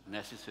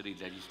necessary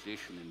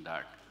legislation in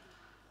that.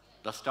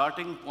 The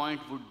starting point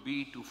would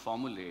be to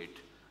formulate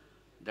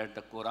that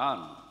the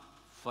Quran,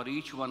 for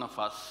each one of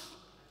us,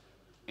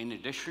 in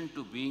addition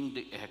to being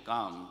the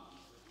ihkam,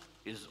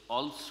 is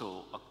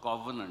also a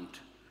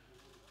covenant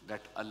that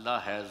Allah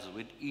has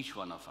with each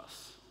one of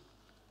us,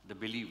 the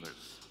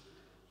believers.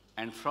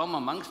 And from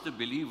amongst the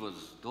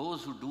believers,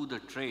 those who do the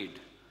trade,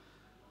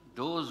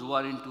 those who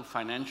are into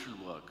financial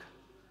work,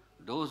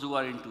 those who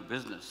are into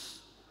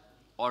business,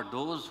 or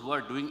those who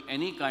are doing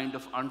any kind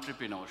of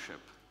entrepreneurship,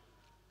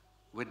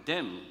 with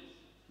them,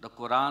 the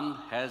Quran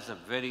has a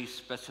very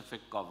specific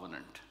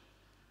covenant.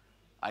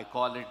 I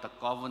call it the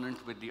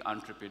covenant with the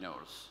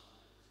entrepreneurs.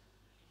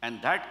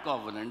 And that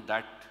covenant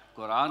that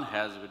Quran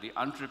has with the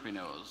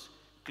entrepreneurs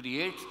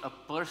creates a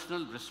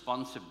personal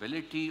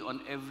responsibility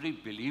on every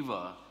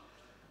believer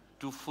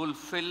to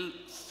fulfill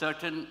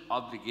certain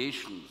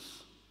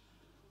obligations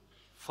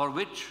for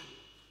which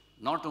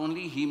not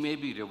only he may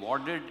be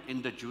rewarded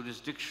in the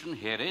jurisdiction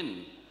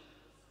herein,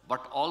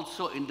 but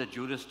also in the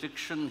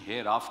jurisdiction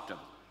hereafter.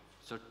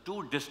 So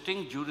two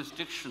distinct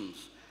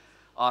jurisdictions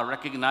are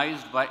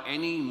recognized by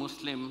any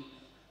Muslim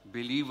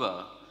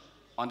believer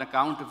on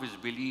account of his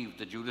belief,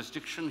 the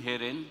jurisdiction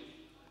herein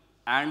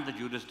and the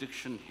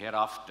jurisdiction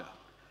hereafter.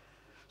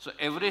 So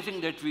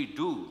everything that we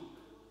do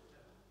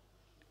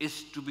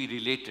is to be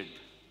related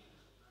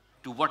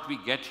to what we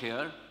get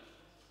here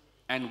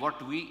and what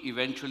we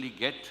eventually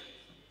get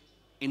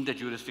in the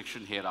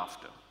jurisdiction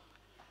hereafter.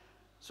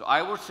 So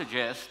I would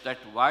suggest that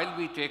while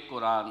we take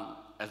Quran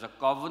as a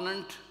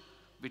covenant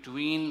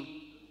between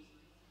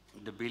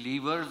the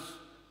believers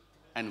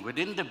and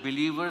within the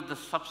believers, the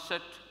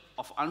subset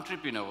of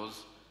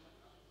entrepreneurs,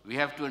 we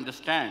have to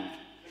understand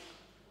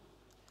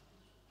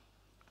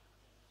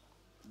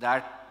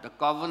that the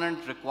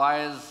covenant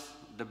requires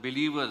the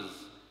believers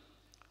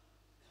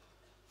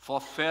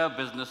for fair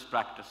business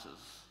practices.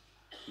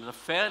 The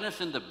fairness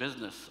in the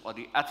business or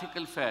the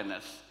ethical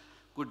fairness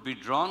could be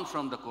drawn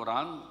from the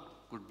Quran,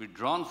 could be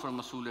drawn from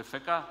Usul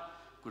Fiqh,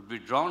 could be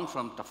drawn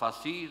from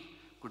Tafasir,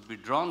 could be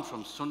drawn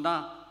from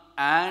Sunnah,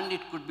 and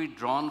it could be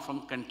drawn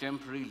from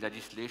contemporary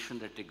legislation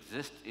that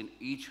exists in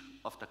each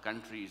of the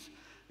countries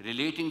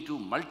relating to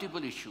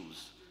multiple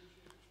issues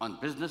on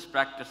business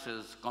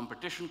practices,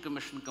 competition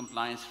commission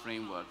compliance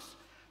frameworks,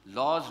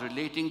 laws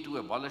relating to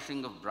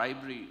abolishing of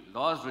bribery,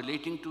 laws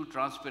relating to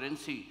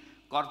transparency,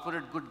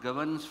 corporate good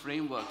governance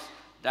frameworks.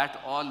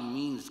 That all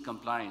means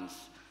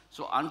compliance.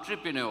 So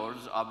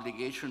entrepreneurs'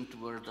 obligation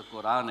towards the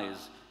Quran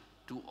is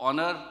to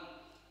honor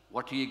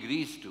what he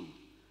agrees to.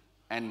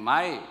 And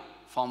my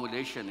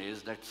formulation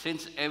is that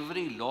since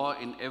every law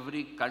in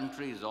every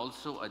country is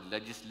also a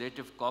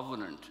legislative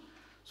covenant,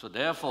 so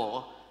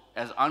therefore,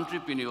 as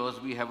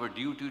entrepreneurs, we have a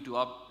duty to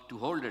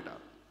hold it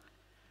up.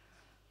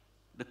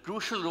 The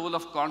crucial role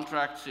of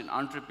contracts in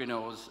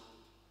entrepreneurship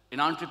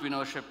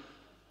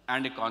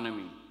and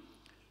economy.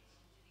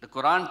 The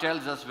Quran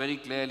tells us very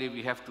clearly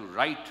we have to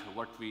write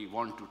what we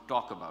want to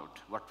talk about,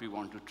 what we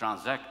want to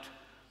transact.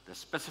 The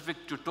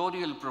specific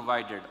tutorial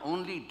provided,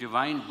 only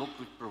divine book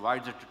which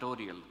provides a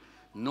tutorial.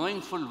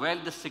 Knowing full well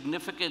the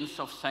significance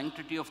of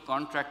sanctity of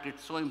contract,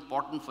 it's so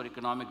important for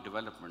economic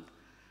development.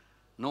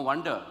 No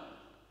wonder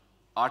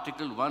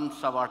Article 1,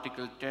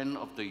 Sub-Article 10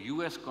 of the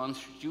US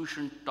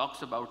Constitution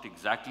talks about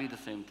exactly the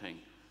same thing.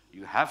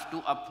 You have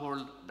to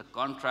uphold the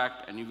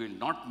contract and you will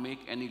not make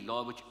any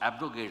law which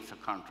abrogates a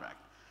contract.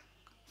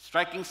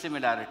 Striking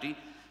similarity,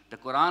 the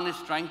Quran is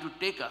trying to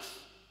take us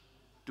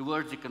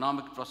towards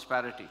economic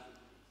prosperity.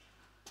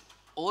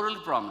 Oral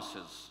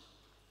promises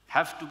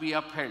have to be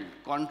upheld,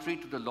 contrary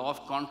to the law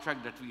of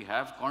contract that we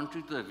have,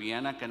 contrary to the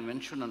Vienna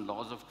Convention on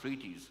Laws of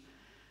Treaties.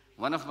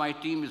 One of my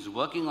team is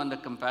working on the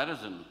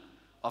comparison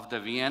of the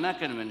Vienna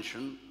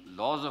Convention,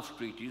 laws of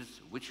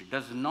treaties, which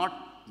does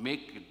not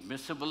make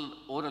admissible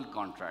oral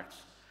contracts.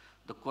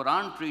 The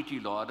Quran treaty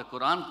law, the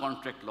Quran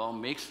contract law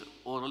makes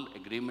oral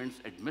agreements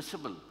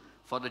admissible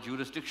for the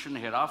jurisdiction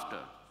hereafter.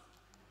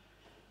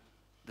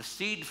 The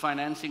seed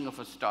financing of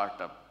a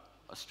startup,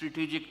 a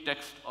strategic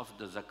text of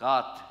the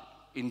zakat,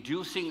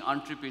 inducing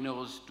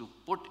entrepreneurs to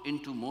put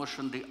into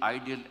motion the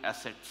ideal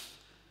assets.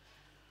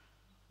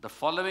 The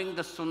following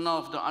the sunnah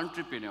of the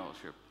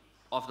entrepreneurship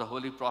of the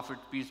Holy Prophet,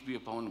 peace be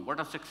upon him.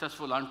 What a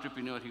successful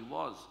entrepreneur he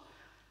was.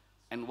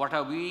 And what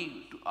are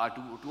we,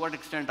 to what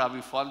extent are we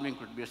following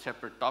could be a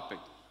separate topic.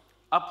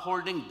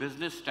 Upholding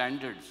business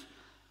standards.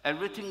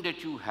 Everything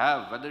that you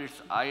have, whether it's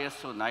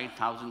ISO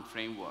 9000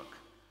 framework,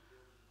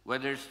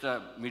 whether it's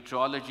the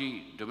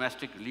metrology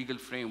domestic legal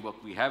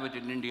framework, we have it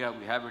in India,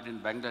 we have it in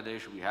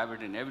Bangladesh, we have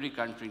it in every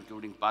country,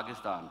 including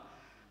Pakistan.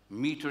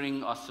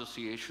 Metering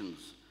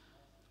associations,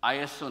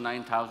 ISO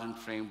 9000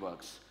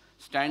 frameworks,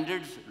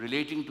 standards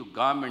relating to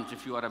garments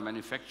if you are a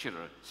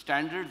manufacturer,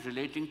 standards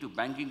relating to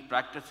banking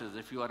practices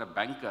if you are a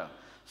banker,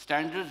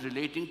 standards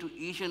relating to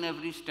each and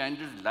every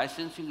standard,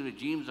 licensing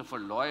regimes of a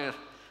lawyer,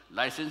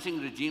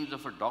 licensing regimes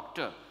of a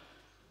doctor.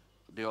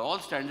 They are all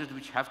standards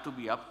which have to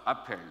be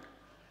upheld.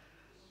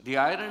 The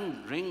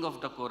iron ring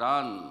of the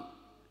Quran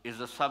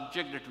is a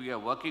subject that we are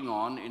working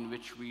on, in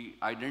which we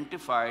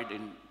identified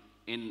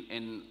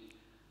in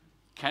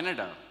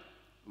Canada.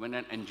 When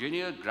an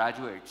engineer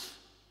graduates,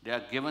 they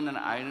are given an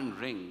iron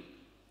ring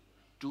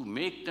to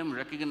make them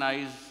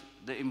recognize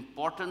the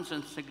importance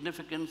and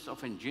significance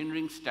of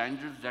engineering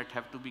standards that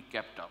have to be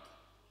kept up,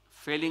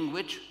 failing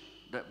which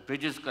the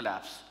bridges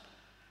collapse.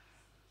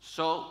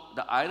 So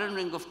the iron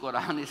ring of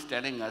Quran is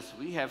telling us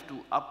we have to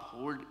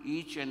uphold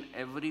each and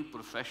every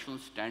professional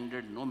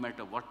standard, no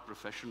matter what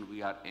profession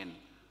we are in.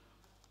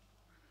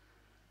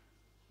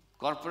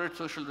 Corporate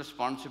social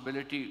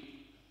responsibility,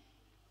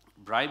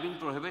 bribing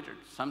prohibited,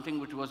 something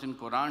which was in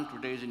Quran,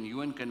 today is in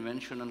UN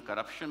Convention on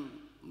Corruption.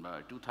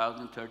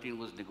 2013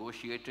 was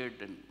negotiated,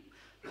 and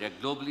they are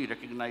globally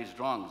recognized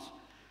wrongs.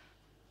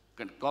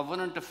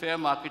 Covenant of fair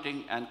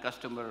marketing and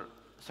customer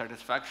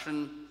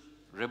satisfaction.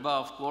 Riba,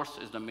 of course,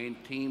 is the main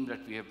theme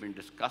that we have been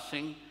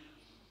discussing.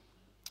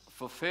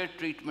 For fair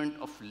treatment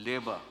of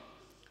labor.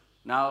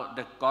 Now,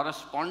 the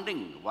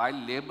corresponding,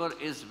 while labor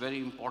is very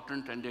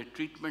important and their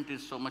treatment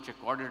is so much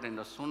accorded in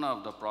the Sunnah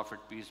of the Prophet,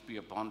 peace be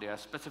upon him, there are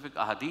specific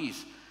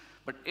ahadith,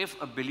 But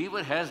if a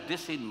believer has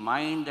this in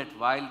mind, that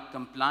while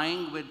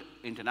complying with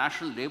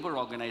International Labour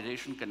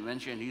Organization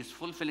Convention, he is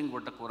fulfilling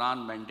what the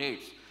Quran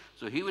mandates,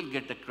 so he will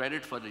get the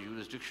credit for the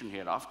jurisdiction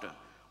hereafter,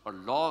 or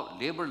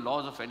labor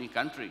laws of any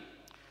country.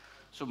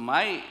 So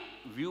my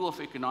view of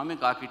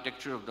economic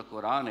architecture of the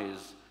Quran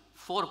is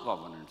 4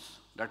 covenants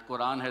that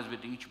Quran has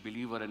with each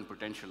believer and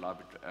potential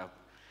arbiter.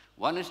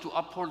 One is to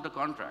uphold the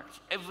contracts.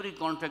 Every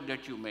contract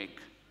that you make,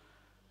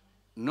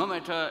 no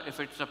matter if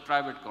it's a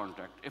private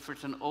contract, if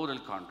it's an oral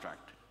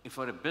contract, if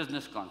it's a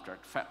business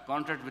contract,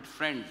 contract with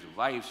friends,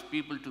 wives,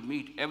 people to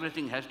meet,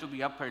 everything has to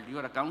be upheld. You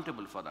are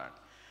accountable for that.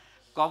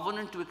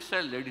 Covenant to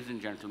excel, ladies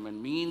and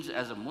gentlemen, means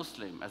as a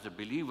Muslim, as a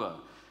believer,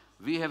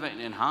 we have an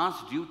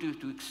enhanced duty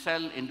to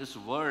excel in this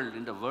world,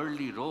 in the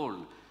worldly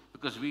role,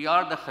 because we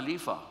are the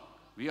Khalifa,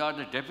 we are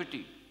the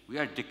deputy, we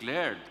are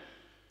declared.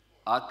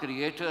 Our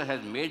Creator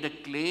has made a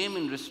claim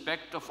in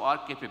respect of our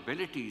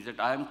capabilities that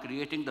I am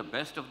creating the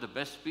best of the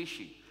best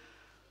species.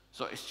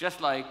 So it's just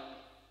like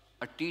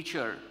a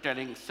teacher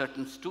telling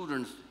certain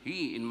students,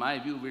 he, in my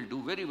view, will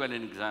do very well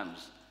in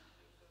exams.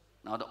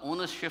 Now the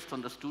onus shifts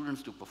on the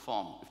students to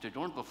perform. If they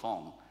don't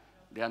perform,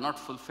 they are not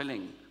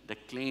fulfilling the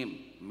claim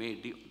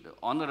made, the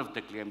honor of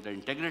the claim, the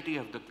integrity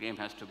of the claim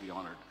has to be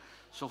honored.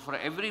 So for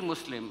every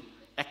Muslim,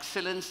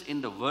 excellence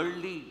in the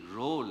worldly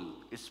role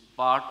is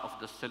part of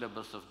the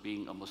syllabus of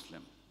being a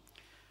Muslim.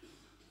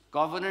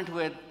 Covenant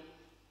with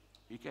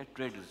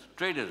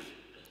traders,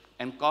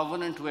 and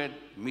covenant with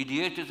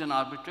mediators and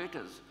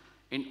arbitrators.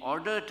 In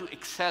order to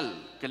excel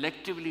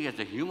collectively as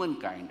a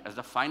humankind, as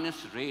the finest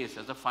race,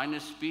 as the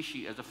finest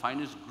species, as the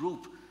finest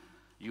group,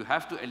 you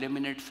have to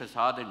eliminate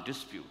fasad and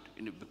dispute.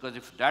 Because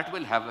if that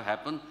will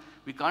happen,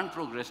 we can't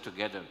progress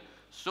together.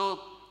 So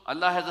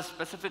Allah has a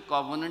specific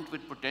covenant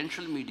with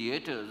potential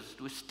mediators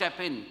to step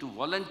in, to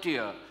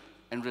volunteer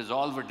and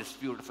resolve a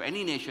dispute of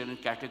any nation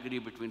and category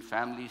between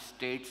families,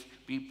 states,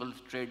 peoples,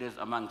 traders,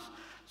 amongst.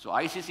 So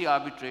ICC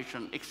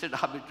arbitration,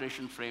 ICSID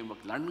arbitration framework,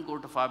 London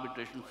Court of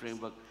Arbitration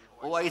framework,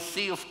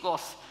 OIC, of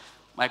course,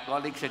 my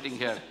colleague sitting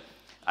here.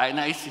 I'm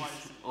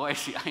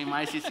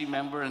ICC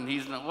member and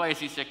he's an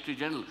OIC Secretary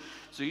General.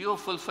 So you're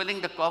fulfilling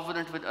the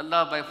covenant with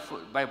Allah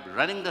by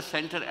running the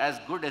center as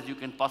good as you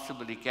can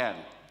possibly can.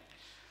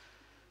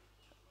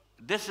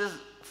 This is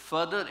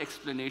further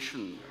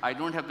explanation. I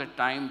don't have the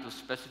time to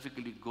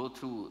specifically go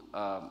through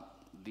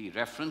the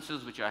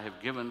references which I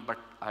have given, but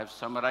I have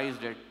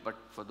summarized it. But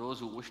for those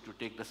who wish to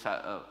take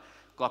the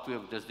copy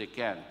of this, they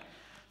can.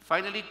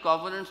 Finally,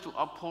 covenants to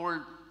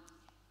uphold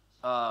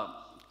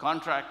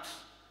contracts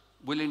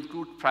will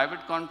include private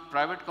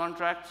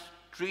contracts,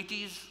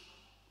 treaties,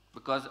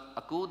 because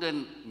Aqood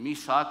and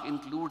Misak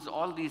includes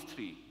all these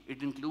 3.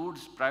 It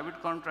includes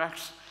private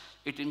contracts,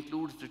 it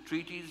includes the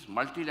treaties,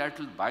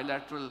 multilateral,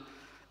 bilateral,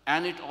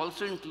 and it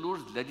also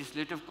includes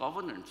legislative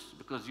covenants,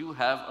 because you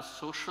have a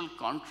social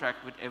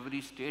contract with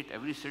every state,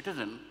 every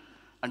citizen,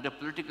 under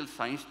political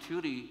science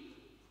theory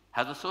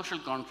has a social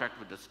contract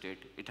with the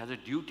state. It has a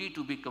duty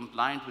to be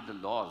compliant with the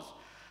laws.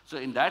 So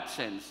in that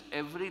sense,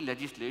 every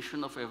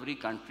legislation of every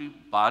country,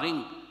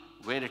 barring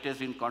where it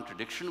is in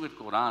contradiction with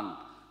Quran,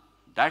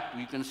 that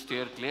you can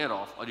steer clear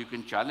of or you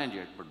can challenge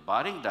it. But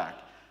barring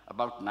that,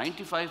 about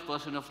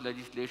 95% of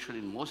legislation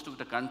in most of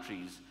the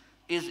countries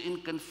is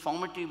in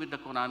conformity with the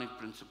Quranic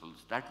principles.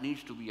 That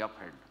needs to be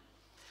upheld.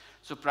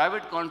 So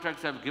private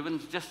contracts, I've given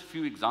just a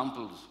few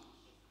examples.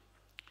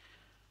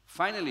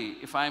 Finally,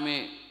 if I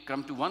may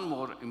come to one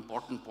more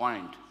important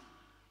point,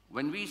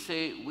 when we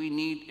say we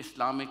need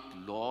Islamic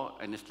law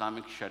and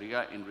Islamic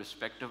Sharia in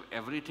respect of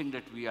everything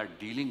that we are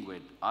dealing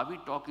with, are we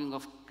talking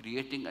of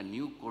creating a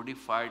new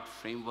codified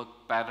framework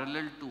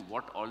parallel to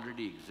what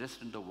already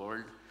exists in the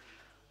world?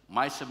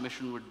 My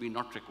submission would be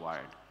not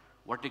required.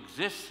 What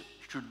exists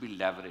should be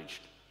leveraged.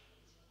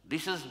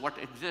 This is what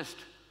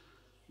exists.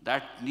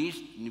 That needs,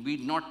 we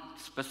not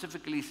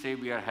specifically say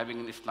we are having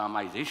an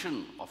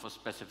Islamization of a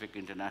specific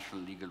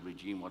international legal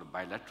regime or a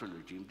bilateral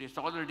regime. This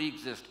already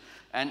exists.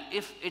 And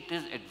if it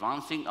is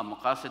advancing a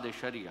maqasid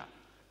sharia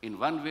in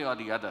one way or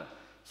the other,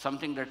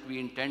 something that we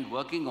intend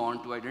working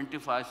on to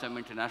identify some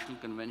international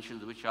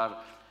conventions which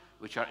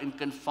are in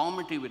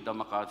conformity with the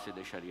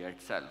maqasid sharia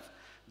itself,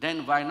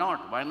 then why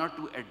not? Why not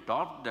to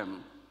adopt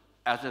them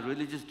as a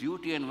religious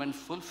duty, and when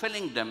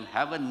fulfilling them,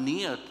 have a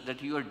niyat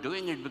that you are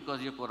doing it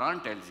because your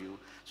Quran tells you.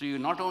 So you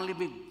not only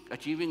be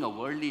achieving a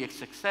worldly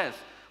success,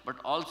 but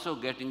also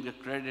getting the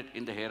credit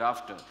in the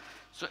hereafter.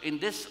 So in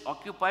this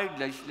occupied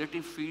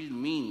legislative field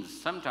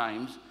means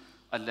sometimes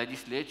a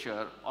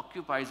legislature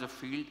occupies a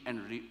field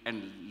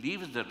and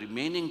leaves the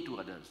remaining to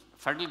others.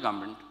 Federal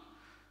government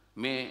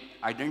may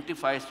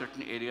identify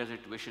certain areas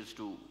it wishes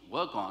to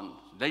work on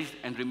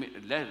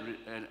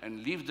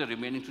and leaves the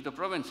remaining to the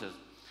provinces.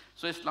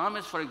 So Islam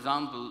is, for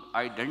example,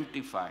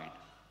 identified.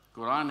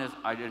 Quran has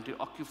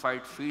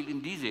occupied field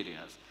in these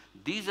areas.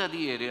 These are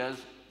the areas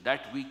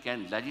that we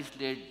can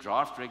legislate,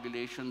 draft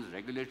regulations,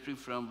 regulatory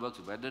frameworks,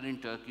 whether in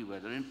Turkey,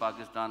 whether in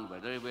Pakistan,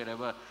 whether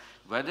wherever,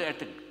 whether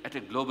at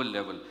a global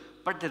level.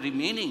 But the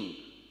remaining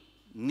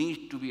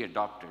need to be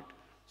adopted.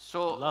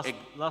 So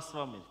last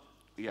 1 minute.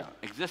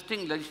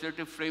 existing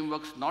legislative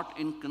frameworks not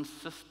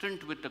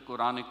inconsistent with the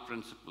Quranic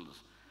principles.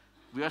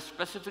 We are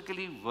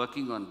specifically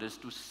working on this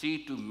to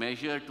see, to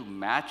measure, to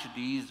match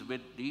these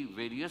with the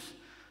various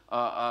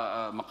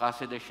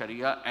maqasid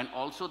al-sharia and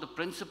also the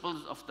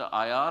principles of the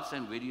ayats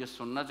and various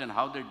sunnahs and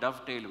how they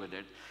dovetail with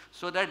it,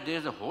 so that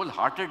there's a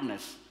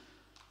wholeheartedness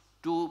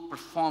to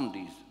perform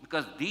these,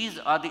 because these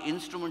are the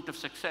instrument of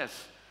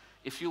success.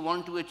 If you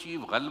want to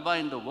achieve ghalba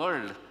in the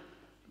world,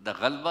 the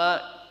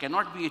ghalba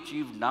cannot be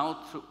achieved now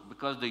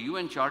because the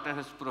UN Charter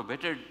has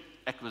prohibited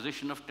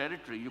acquisition of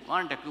territory. You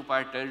can't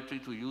occupy territory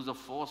through use of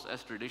force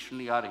as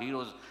traditionally our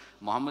heroes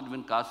Muhammad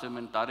bin Qasim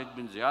and Tariq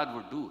bin Ziyad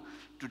would do.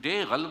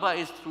 Today, ghalba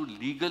is through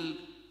legal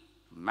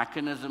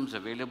mechanisms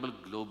available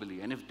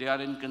globally, and if they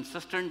are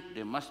inconsistent,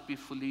 they must be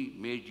fully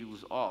made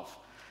use of.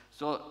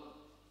 So,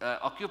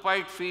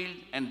 occupied field,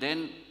 and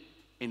then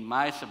in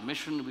my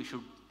submission, we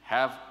should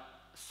have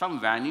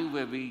some venue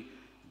where we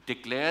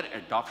declare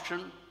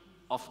adoption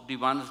of the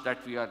ones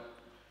that we are.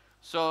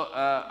 So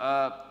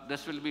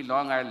this will be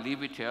long, I'll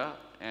leave it here,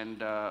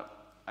 and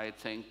I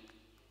think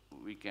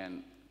we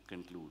can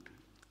conclude.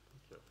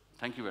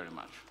 Thank you very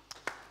much.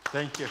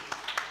 Thank you.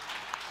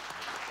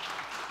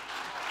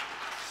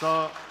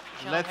 So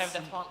let's have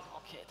that one.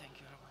 Okay, thank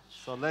you very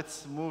much. So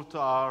let's move to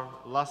our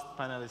last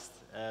panelist,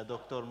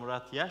 Dr.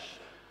 Murat Yash.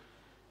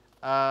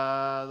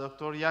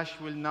 Dr. Yash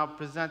will now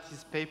present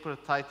his paper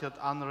titled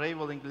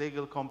Unraveling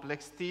Legal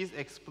Complexities,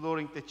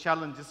 Exploring the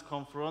Challenges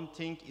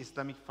Confronting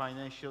Islamic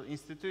Financial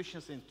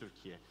Institutions in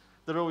Turkey.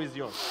 The row is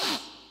yours.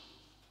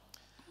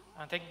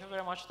 And thank you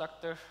very much,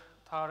 Dr.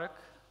 Tariq.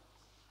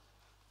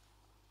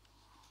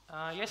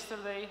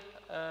 Yesterday,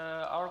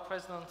 our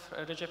President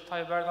Recep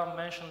Tayyip Erdogan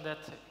mentioned that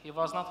he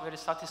was not very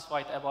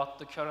satisfied about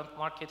the current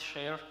market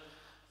share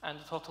and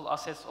the total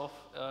assets of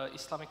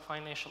Islamic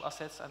financial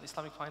assets and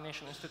Islamic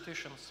financial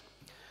institutions.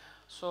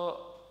 So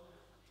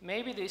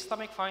maybe the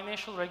Islamic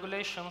financial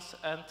regulations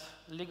and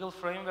legal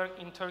framework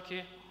in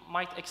Turkey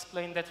might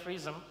explain that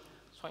reason.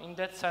 So in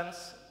that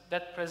sense,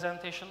 that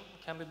presentation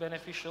can be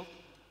beneficial.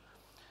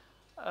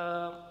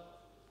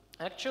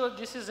 Actually,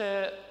 this is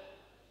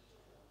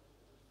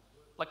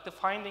like the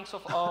findings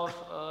of our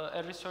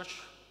a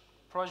research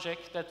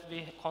project that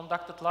we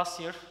conducted last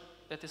year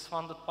that is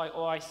funded by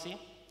OIC.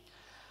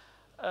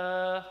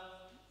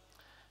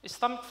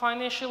 Islamic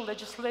financial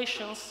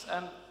legislations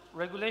and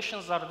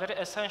regulations are very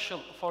essential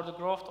for the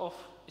growth of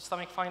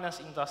Islamic finance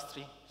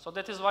industry. So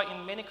that is why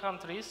in many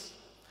countries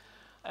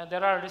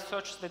there are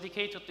research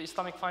dedicated to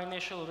Islamic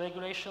financial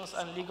regulations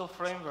and legal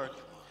framework.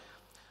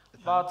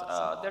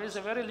 But there is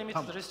a very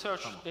limited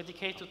research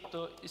dedicated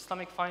to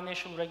Islamic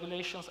financial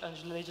regulations and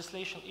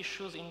legislation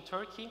issues in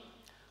Turkey.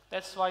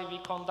 That's why we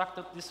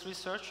conducted this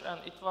research, and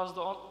it was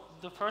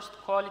the first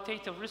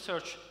qualitative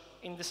research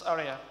in this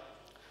area.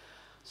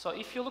 So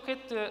if you look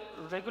at the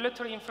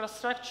regulatory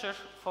infrastructure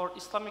for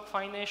Islamic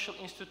financial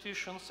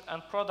institutions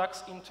and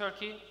products in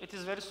Turkey, it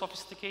is very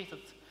sophisticated.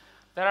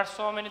 There are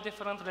so many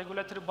different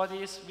regulatory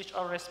bodies which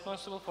are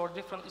responsible for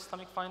different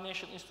Islamic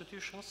financial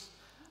institutions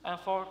and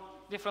for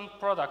different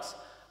products,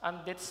 and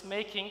that's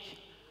making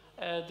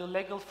the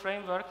legal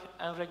framework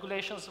and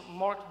regulations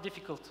more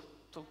difficult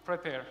to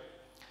prepare.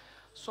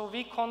 So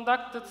we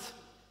conducted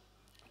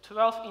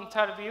 12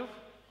 interviews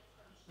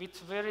with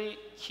very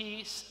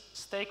key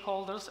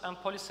stakeholders and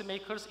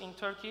policymakers in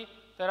Turkey.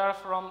 They are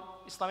from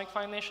Islamic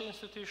financial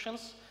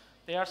institutions,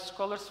 they are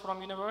scholars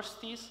from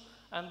universities,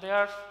 and they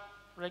are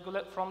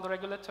from the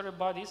regulatory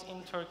bodies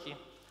in Turkey,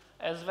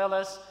 as well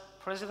as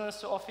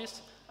Presidency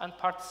Office and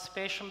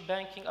Participation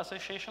Banking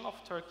Association of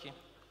Turkey.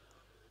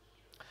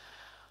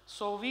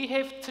 So we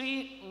have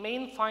three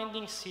main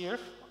findings here.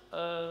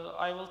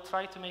 I will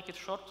try to make it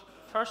short.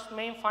 First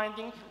main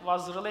finding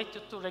was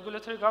related to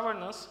regulatory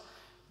governance.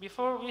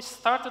 Before we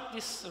started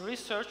this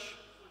research,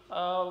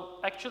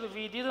 actually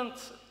we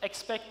didn't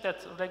expect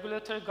that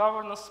regulatory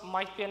governance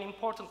might be an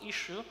important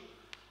issue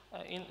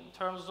in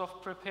terms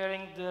of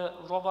preparing the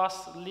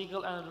robust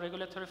legal and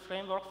regulatory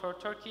framework for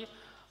Turkey,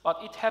 but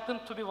it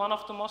happened to be one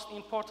of the most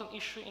important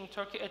issues in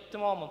Turkey at the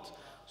moment.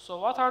 So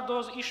what are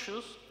those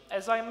issues?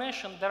 As I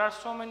mentioned, there are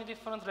so many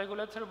different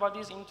regulatory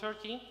bodies in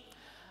Turkey,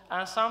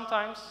 and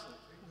sometimes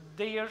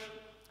their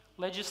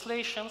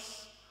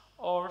legislations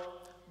or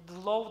the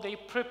law they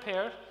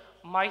prepare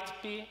might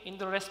be in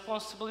the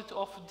responsibility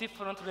of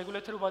different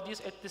regulatory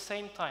bodies at the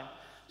same time.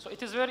 So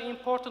it is very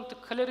important to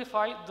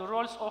clarify the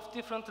roles of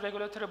different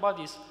regulatory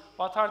bodies.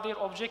 What are their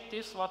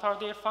objectives, what are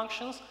their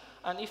functions,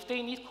 and if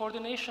they need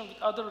coordination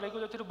with other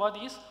regulatory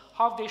bodies,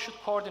 how they should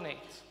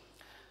coordinate.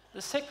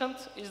 The second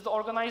is the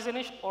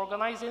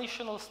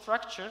organizational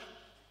structure.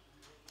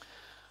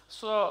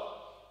 So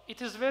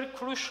it is very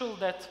crucial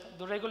that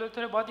the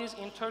regulatory bodies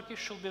in Turkey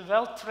should be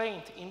well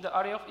trained in the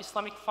area of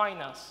Islamic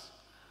finance,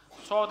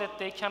 so that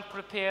they can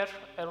prepare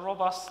a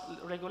robust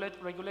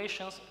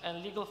regulations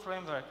and legal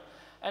framework.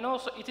 And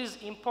also it is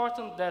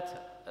important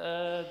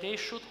that they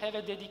should have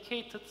a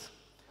dedicated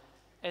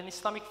an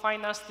Islamic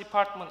finance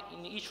department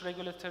in each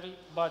regulatory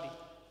body.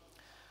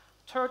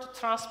 Third,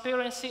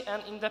 transparency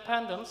and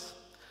independence.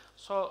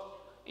 So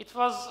it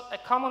was a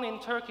common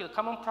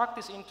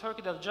practice in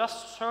Turkey that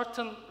just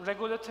certain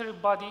regulatory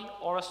body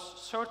or a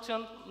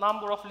certain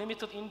number of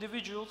limited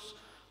individuals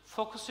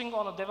focusing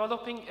on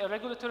developing a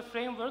regulatory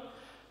framework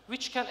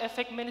which can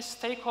affect many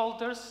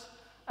stakeholders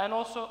and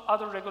also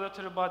other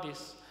regulatory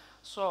bodies.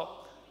 So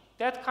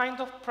that kind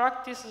of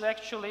practice is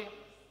actually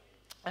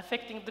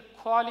affecting the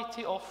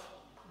quality of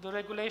the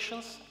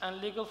regulations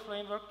and legal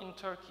framework in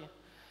Turkey.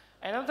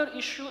 Another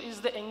issue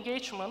is the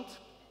engagement.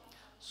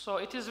 So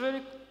it is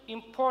very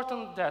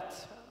important that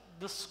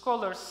the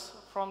scholars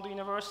from the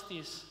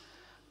universities,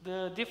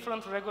 the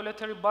different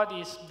regulatory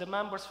bodies, the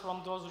members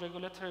from those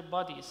regulatory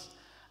bodies,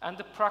 and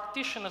the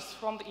practitioners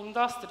from the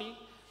industry,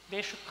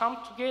 they should come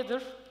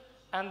together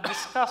and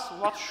discuss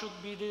what should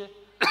be the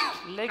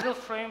legal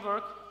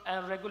framework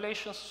and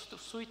regulations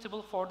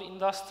suitable for the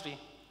industry.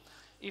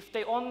 If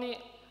they only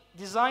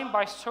design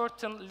by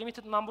certain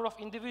limited number of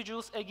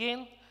individuals,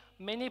 again,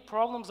 many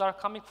problems are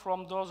coming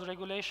from those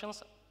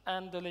regulations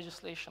and the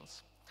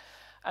legislations.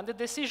 And the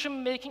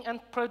decision-making and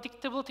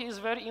predictability is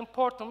very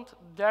important.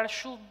 There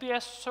should be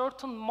a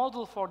certain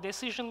model for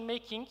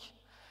decision-making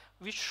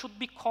which should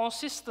be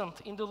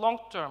consistent in the long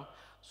term.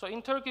 So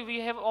in Turkey,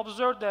 we have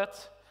observed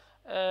that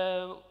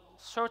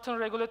certain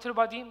regulatory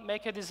body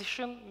make a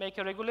decision, make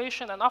a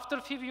regulation, and after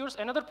a few years,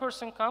 another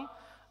person come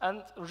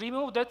and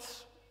remove that,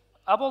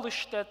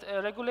 abolish that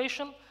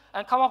regulation,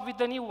 and come up with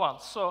the new one.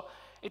 So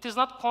it is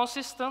not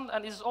consistent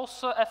and is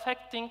also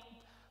affecting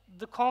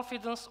the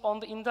confidence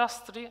on the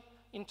industry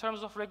in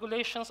terms of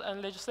regulations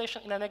and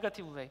legislation in a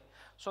negative way.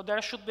 So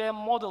there should be a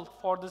model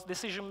for the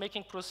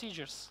decision-making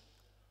procedures.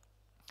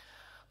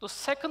 The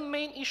second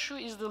main issue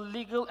is the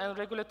legal and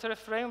regulatory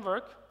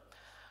framework.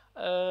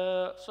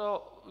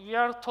 So we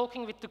are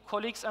talking with the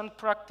colleagues and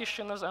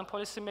practitioners and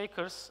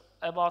policymakers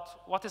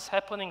about what is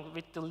happening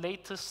with the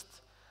latest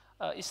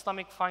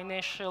Islamic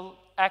Financial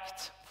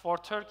Act for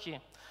Turkey.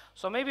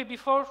 So maybe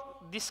before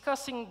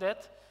discussing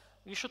that,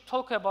 we should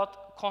talk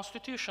about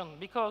constitution,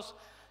 because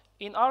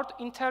in our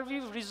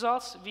interview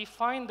results, we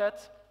find that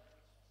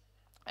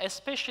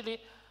especially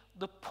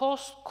the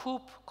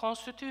post-coup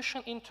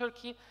constitution in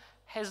Turkey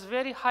has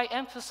very high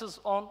emphasis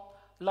on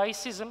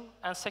laicism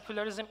and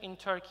secularism in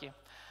Turkey.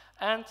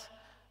 And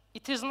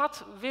it is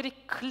not very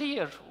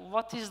clear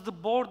what is the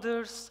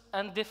borders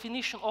and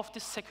definition of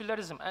this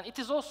secularism. And it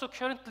is also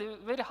currently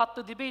very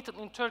hotly debated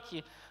in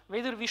Turkey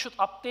whether we should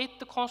update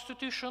the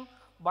constitution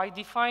by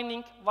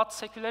defining what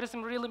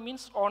secularism really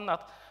means or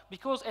not.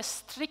 Because a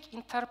strict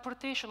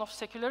interpretation of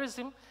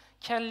secularism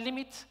can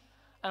limit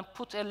and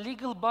put a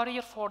legal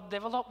barrier for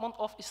development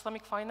of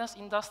Islamic finance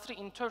industry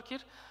in Turkey,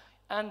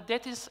 and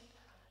that is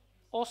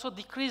also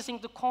decreasing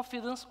the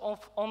confidence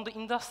on the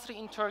industry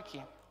in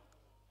Turkey.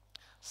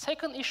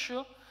 Second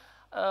issue,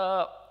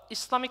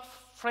 Islamic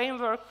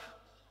framework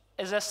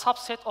as a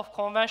subset of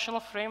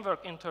conventional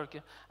framework in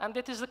Turkey. And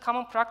that is the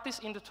common practice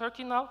in the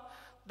Turkey now,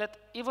 that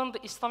even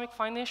the Islamic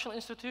financial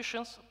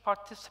institutions,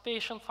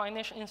 participation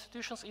financial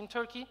institutions in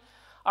Turkey,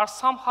 are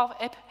somehow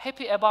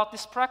happy about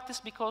this practice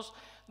because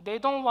they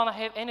don't want to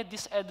have any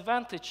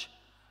disadvantage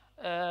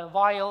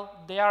while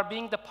they are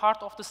being the part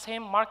of the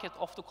same market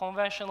of the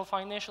conventional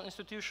financial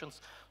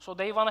institutions. So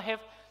they want to have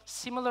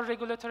similar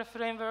regulatory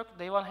framework,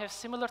 they want to have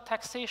similar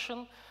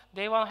taxation,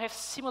 they want to have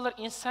similar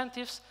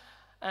incentives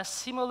and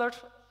similar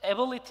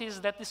abilities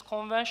that these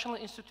conventional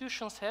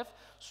institutions have.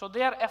 So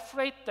they are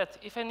afraid that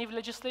if a new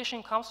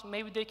legislation comes,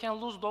 maybe they can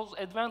lose those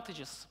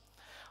advantages.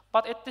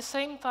 But at the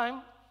same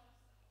time,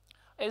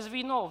 as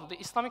we know, the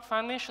Islamic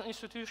financial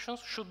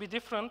institutions should be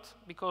different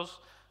because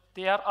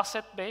they are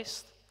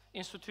asset-based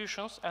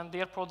institutions and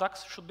their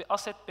products should be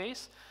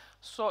asset-based.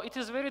 So it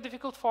is very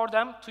difficult for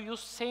them to use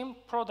same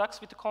products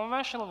with the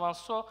conventional ones.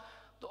 So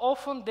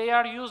often they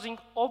are using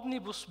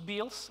omnibus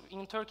bills,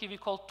 in Turkey we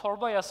call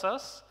torba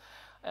yasas,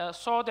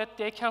 so that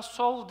they can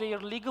solve their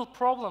legal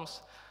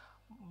problems.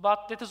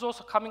 But that is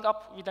also coming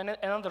up with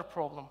another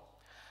problem.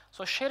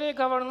 So Sharia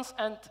governance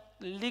and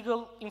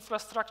legal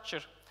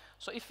infrastructure.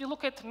 So if you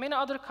look at many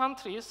other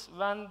countries,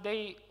 when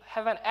they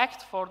have an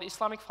act for the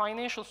Islamic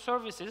financial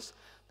services,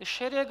 the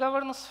Sharia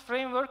governance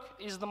framework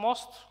is the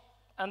most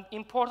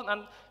important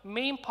and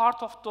main part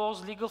of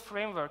those legal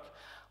framework.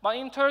 But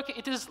in Turkey,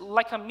 it is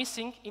like a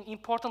missing in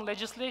important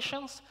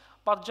legislations,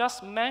 but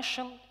just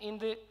mentioned in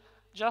the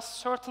just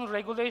certain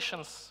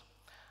regulations.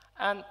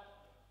 And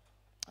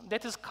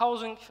that is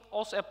causing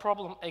also a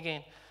problem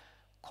again.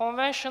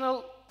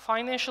 Conventional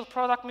financial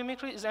product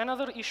mimicry is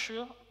another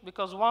issue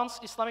because once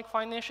Islamic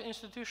financial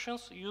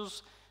institutions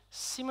use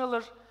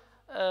similar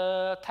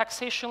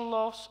taxation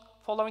laws,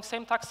 following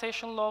same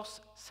taxation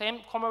laws,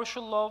 same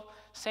commercial law,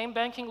 same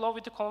banking law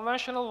with the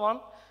conventional one,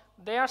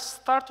 they are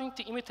starting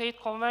to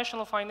imitate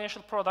conventional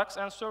financial products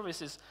and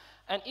services.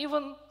 And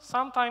even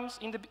sometimes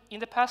in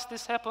the past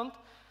this happened,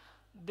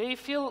 they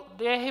feel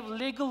they have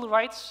legal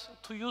rights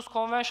to use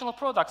conventional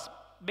products,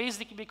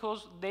 basically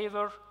because they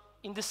were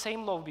in the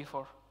same law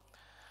before.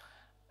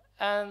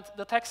 And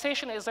the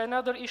taxation is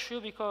another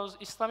issue because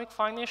Islamic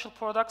financial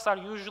products are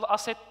usually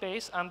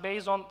asset-based and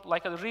based on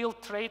like a real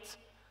trade,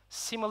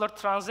 similar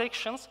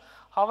transactions.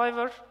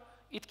 However,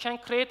 it can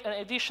create an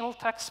additional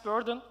tax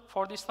burden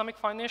for the Islamic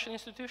financial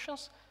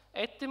institutions.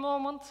 At the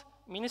moment,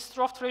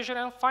 Ministry of Treasury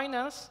and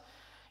Finance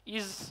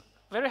is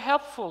very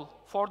helpful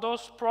for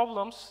those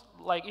problems.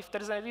 Like if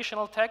there is an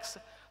additional tax,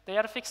 they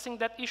are fixing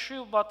that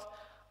issue, but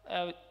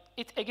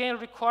it again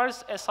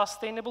requires a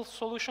sustainable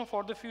solution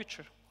for the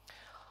future.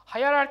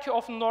 Hierarchy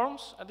of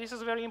norms, this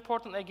is very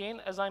important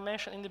again, as I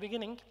mentioned in the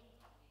beginning.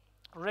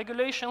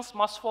 Regulations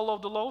must follow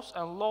the laws,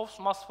 and laws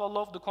must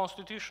follow the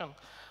constitution.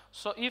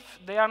 So if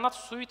they are not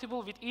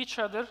suitable with each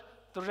other,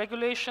 the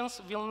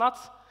regulations will not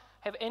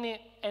have any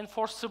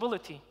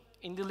enforceability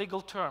in the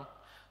legal term.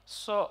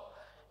 So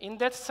in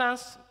that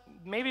sense,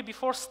 maybe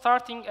before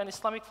starting an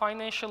Islamic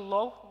financial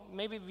law,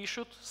 maybe we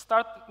should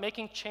start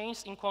making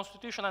change in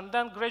constitution and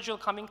then gradually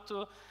coming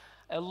to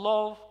a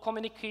law,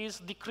 communiques,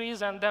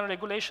 decrees, and then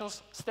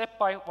regulations step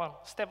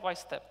by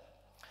step.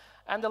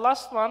 And the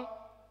last one,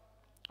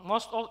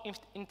 most of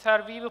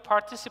interview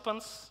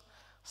participants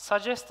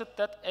suggested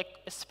that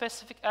a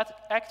specific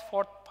act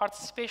for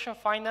participation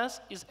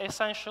finance is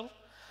essential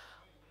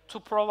to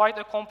provide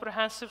a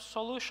comprehensive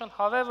solution.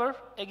 However,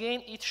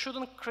 again, it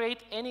shouldn't create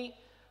any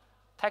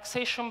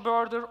taxation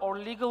burden or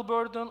legal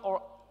burden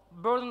or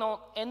burden on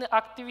any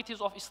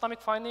activities of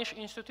Islamic financial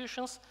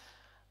institutions,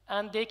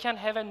 and they can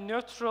have a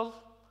neutral,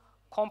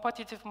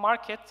 competitive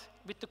market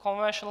with the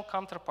conventional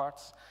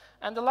counterparts.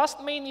 And the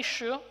last main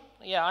issue,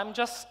 I'm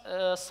just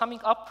summing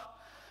up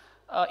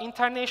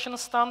international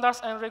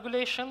standards and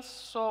regulations.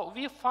 So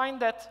we find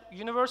that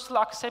universally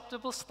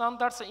acceptable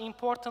standards are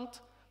important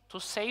to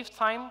save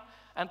time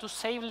and to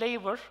save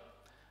labor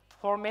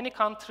for many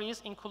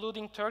countries,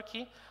 including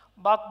Turkey.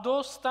 But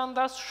those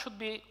standards should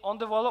be on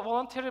the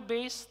voluntary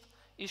base.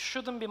 It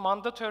shouldn't be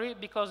mandatory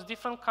because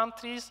different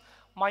countries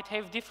might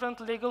have different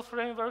legal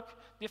framework,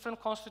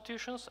 different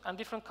constitutions, and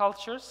different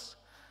cultures.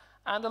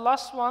 And the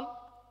last one,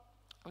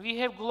 we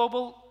have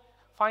global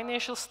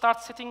financial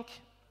start-setting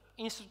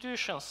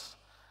institutions.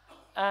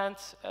 And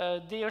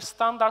their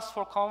standards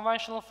for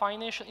conventional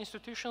financial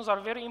institutions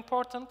are very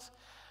important.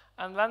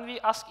 And when we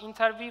ask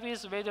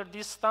interviewees whether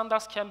these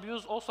standards can be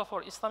used also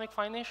for Islamic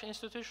financial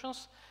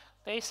institutions,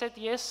 they said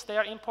yes, they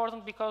are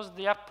important because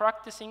they are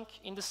practicing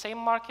in the same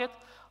market.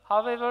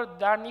 However,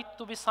 there need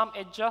to be some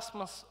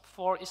adjustments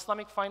for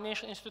Islamic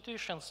financial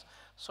institutions.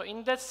 So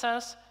in that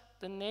sense,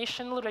 the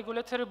national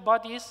regulatory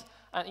bodies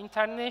and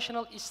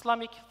international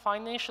Islamic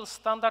financial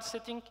standard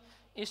setting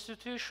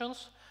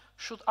institutions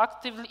should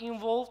actively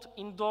involve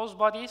in those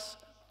bodies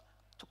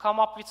to come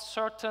up with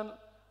certain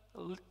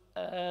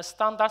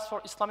standards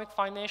for Islamic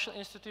financial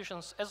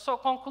institutions. As a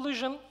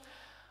conclusion,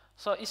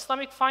 so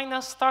Islamic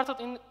finance started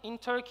in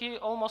Turkey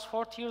almost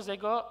 40 years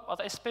ago,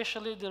 but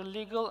especially the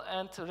legal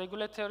and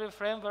regulatory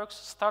frameworks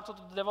started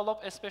to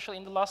develop, especially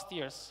in the last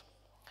years.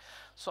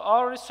 So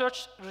our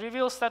research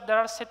reveals that there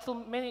are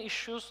many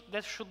issues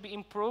that should be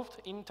improved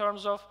in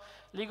terms of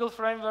legal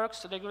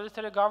frameworks,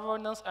 regulatory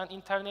governance, and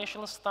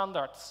international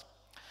standards.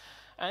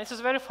 And it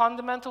is very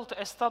fundamental to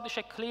establish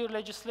a clear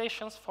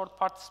legislation for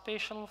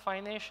participation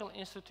financial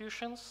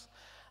institutions,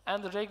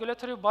 and the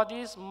regulatory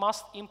bodies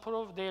must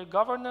improve their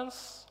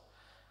governance,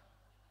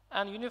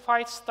 and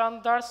unified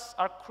standards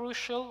are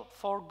crucial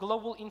for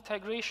global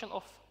integration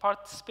of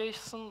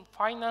participation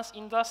finance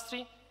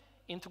industry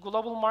into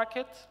global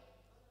market.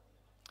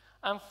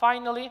 And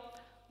finally,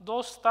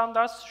 those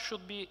standards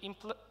should be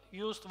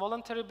used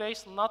voluntary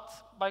based,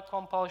 not by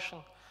compulsion.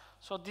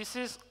 So this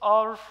is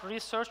our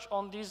research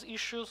on these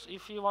issues.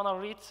 If you want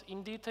to read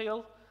in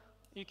detail,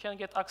 you can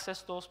get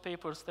access to those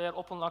papers. They are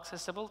open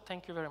accessible.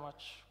 Thank you very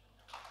much.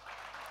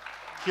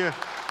 Thank you.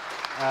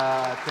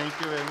 Thank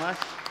you very much.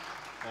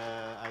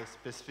 I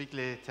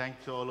specifically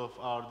thank to all of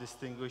our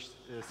distinguished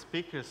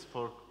speakers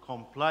for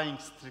complying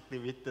strictly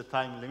with the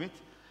time limit.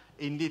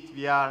 Indeed,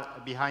 we are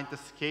behind the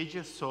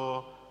schedule,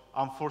 so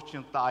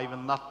unfortunately, I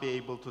will not be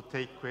able to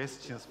take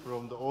questions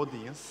from the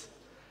audience.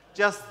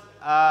 Just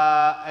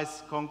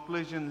as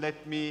conclusion,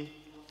 let me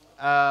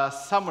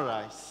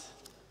summarize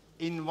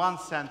in one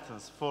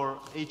sentence for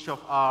each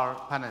of our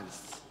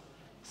panelists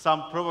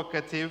some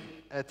provocative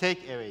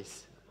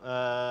takeaways,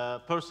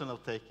 personal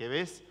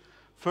takeaways.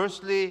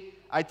 Firstly,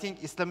 I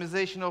think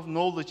Islamization of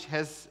knowledge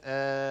has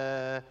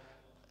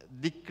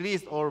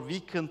decreased or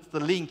weakened the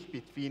link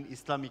between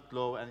Islamic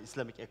law and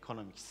Islamic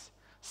economics.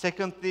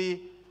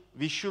 Secondly,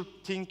 we should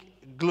think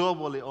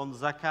globally on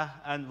zakah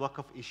and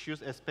waqf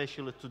issues,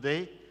 especially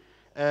today.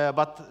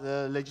 But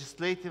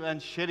legislative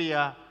and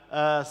Sharia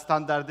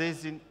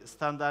standardization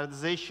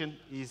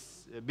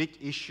is big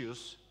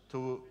issues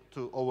to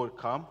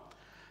overcome.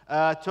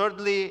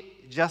 Thirdly,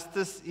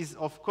 justice is,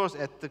 of course,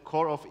 at the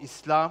core of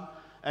Islam.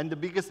 And the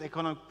biggest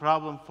economic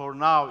problem for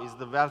now is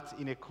the wealth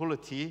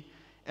inequality.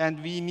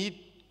 And we need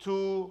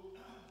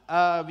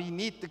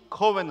the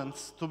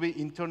covenants to be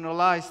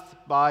internalized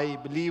by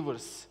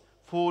believers,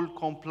 full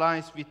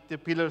compliance with the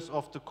pillars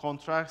of the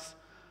contracts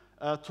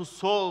to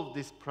solve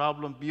this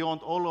problem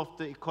beyond all of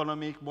the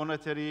economic,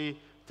 monetary,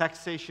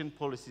 taxation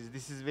policies.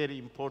 This is very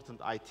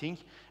important, I think.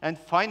 And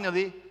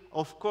finally,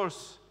 of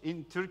course,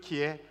 in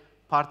Turkey,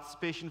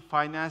 participation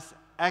finance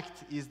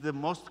act is the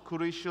most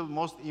crucial,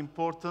 most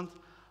important,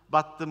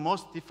 but the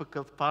most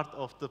difficult part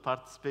of the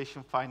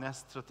participation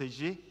finance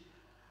strategy.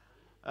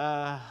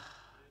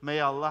 May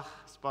Allah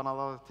subhanahu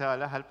wa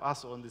ta'ala help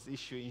us on this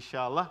issue,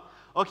 inshallah.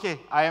 Okay,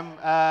 I am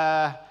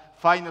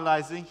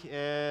finalizing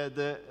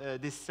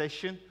this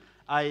session.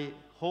 I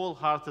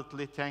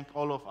wholeheartedly thank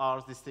all of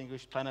our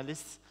distinguished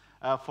panelists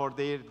for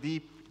their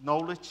deep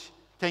knowledge.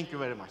 Thank you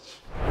very much.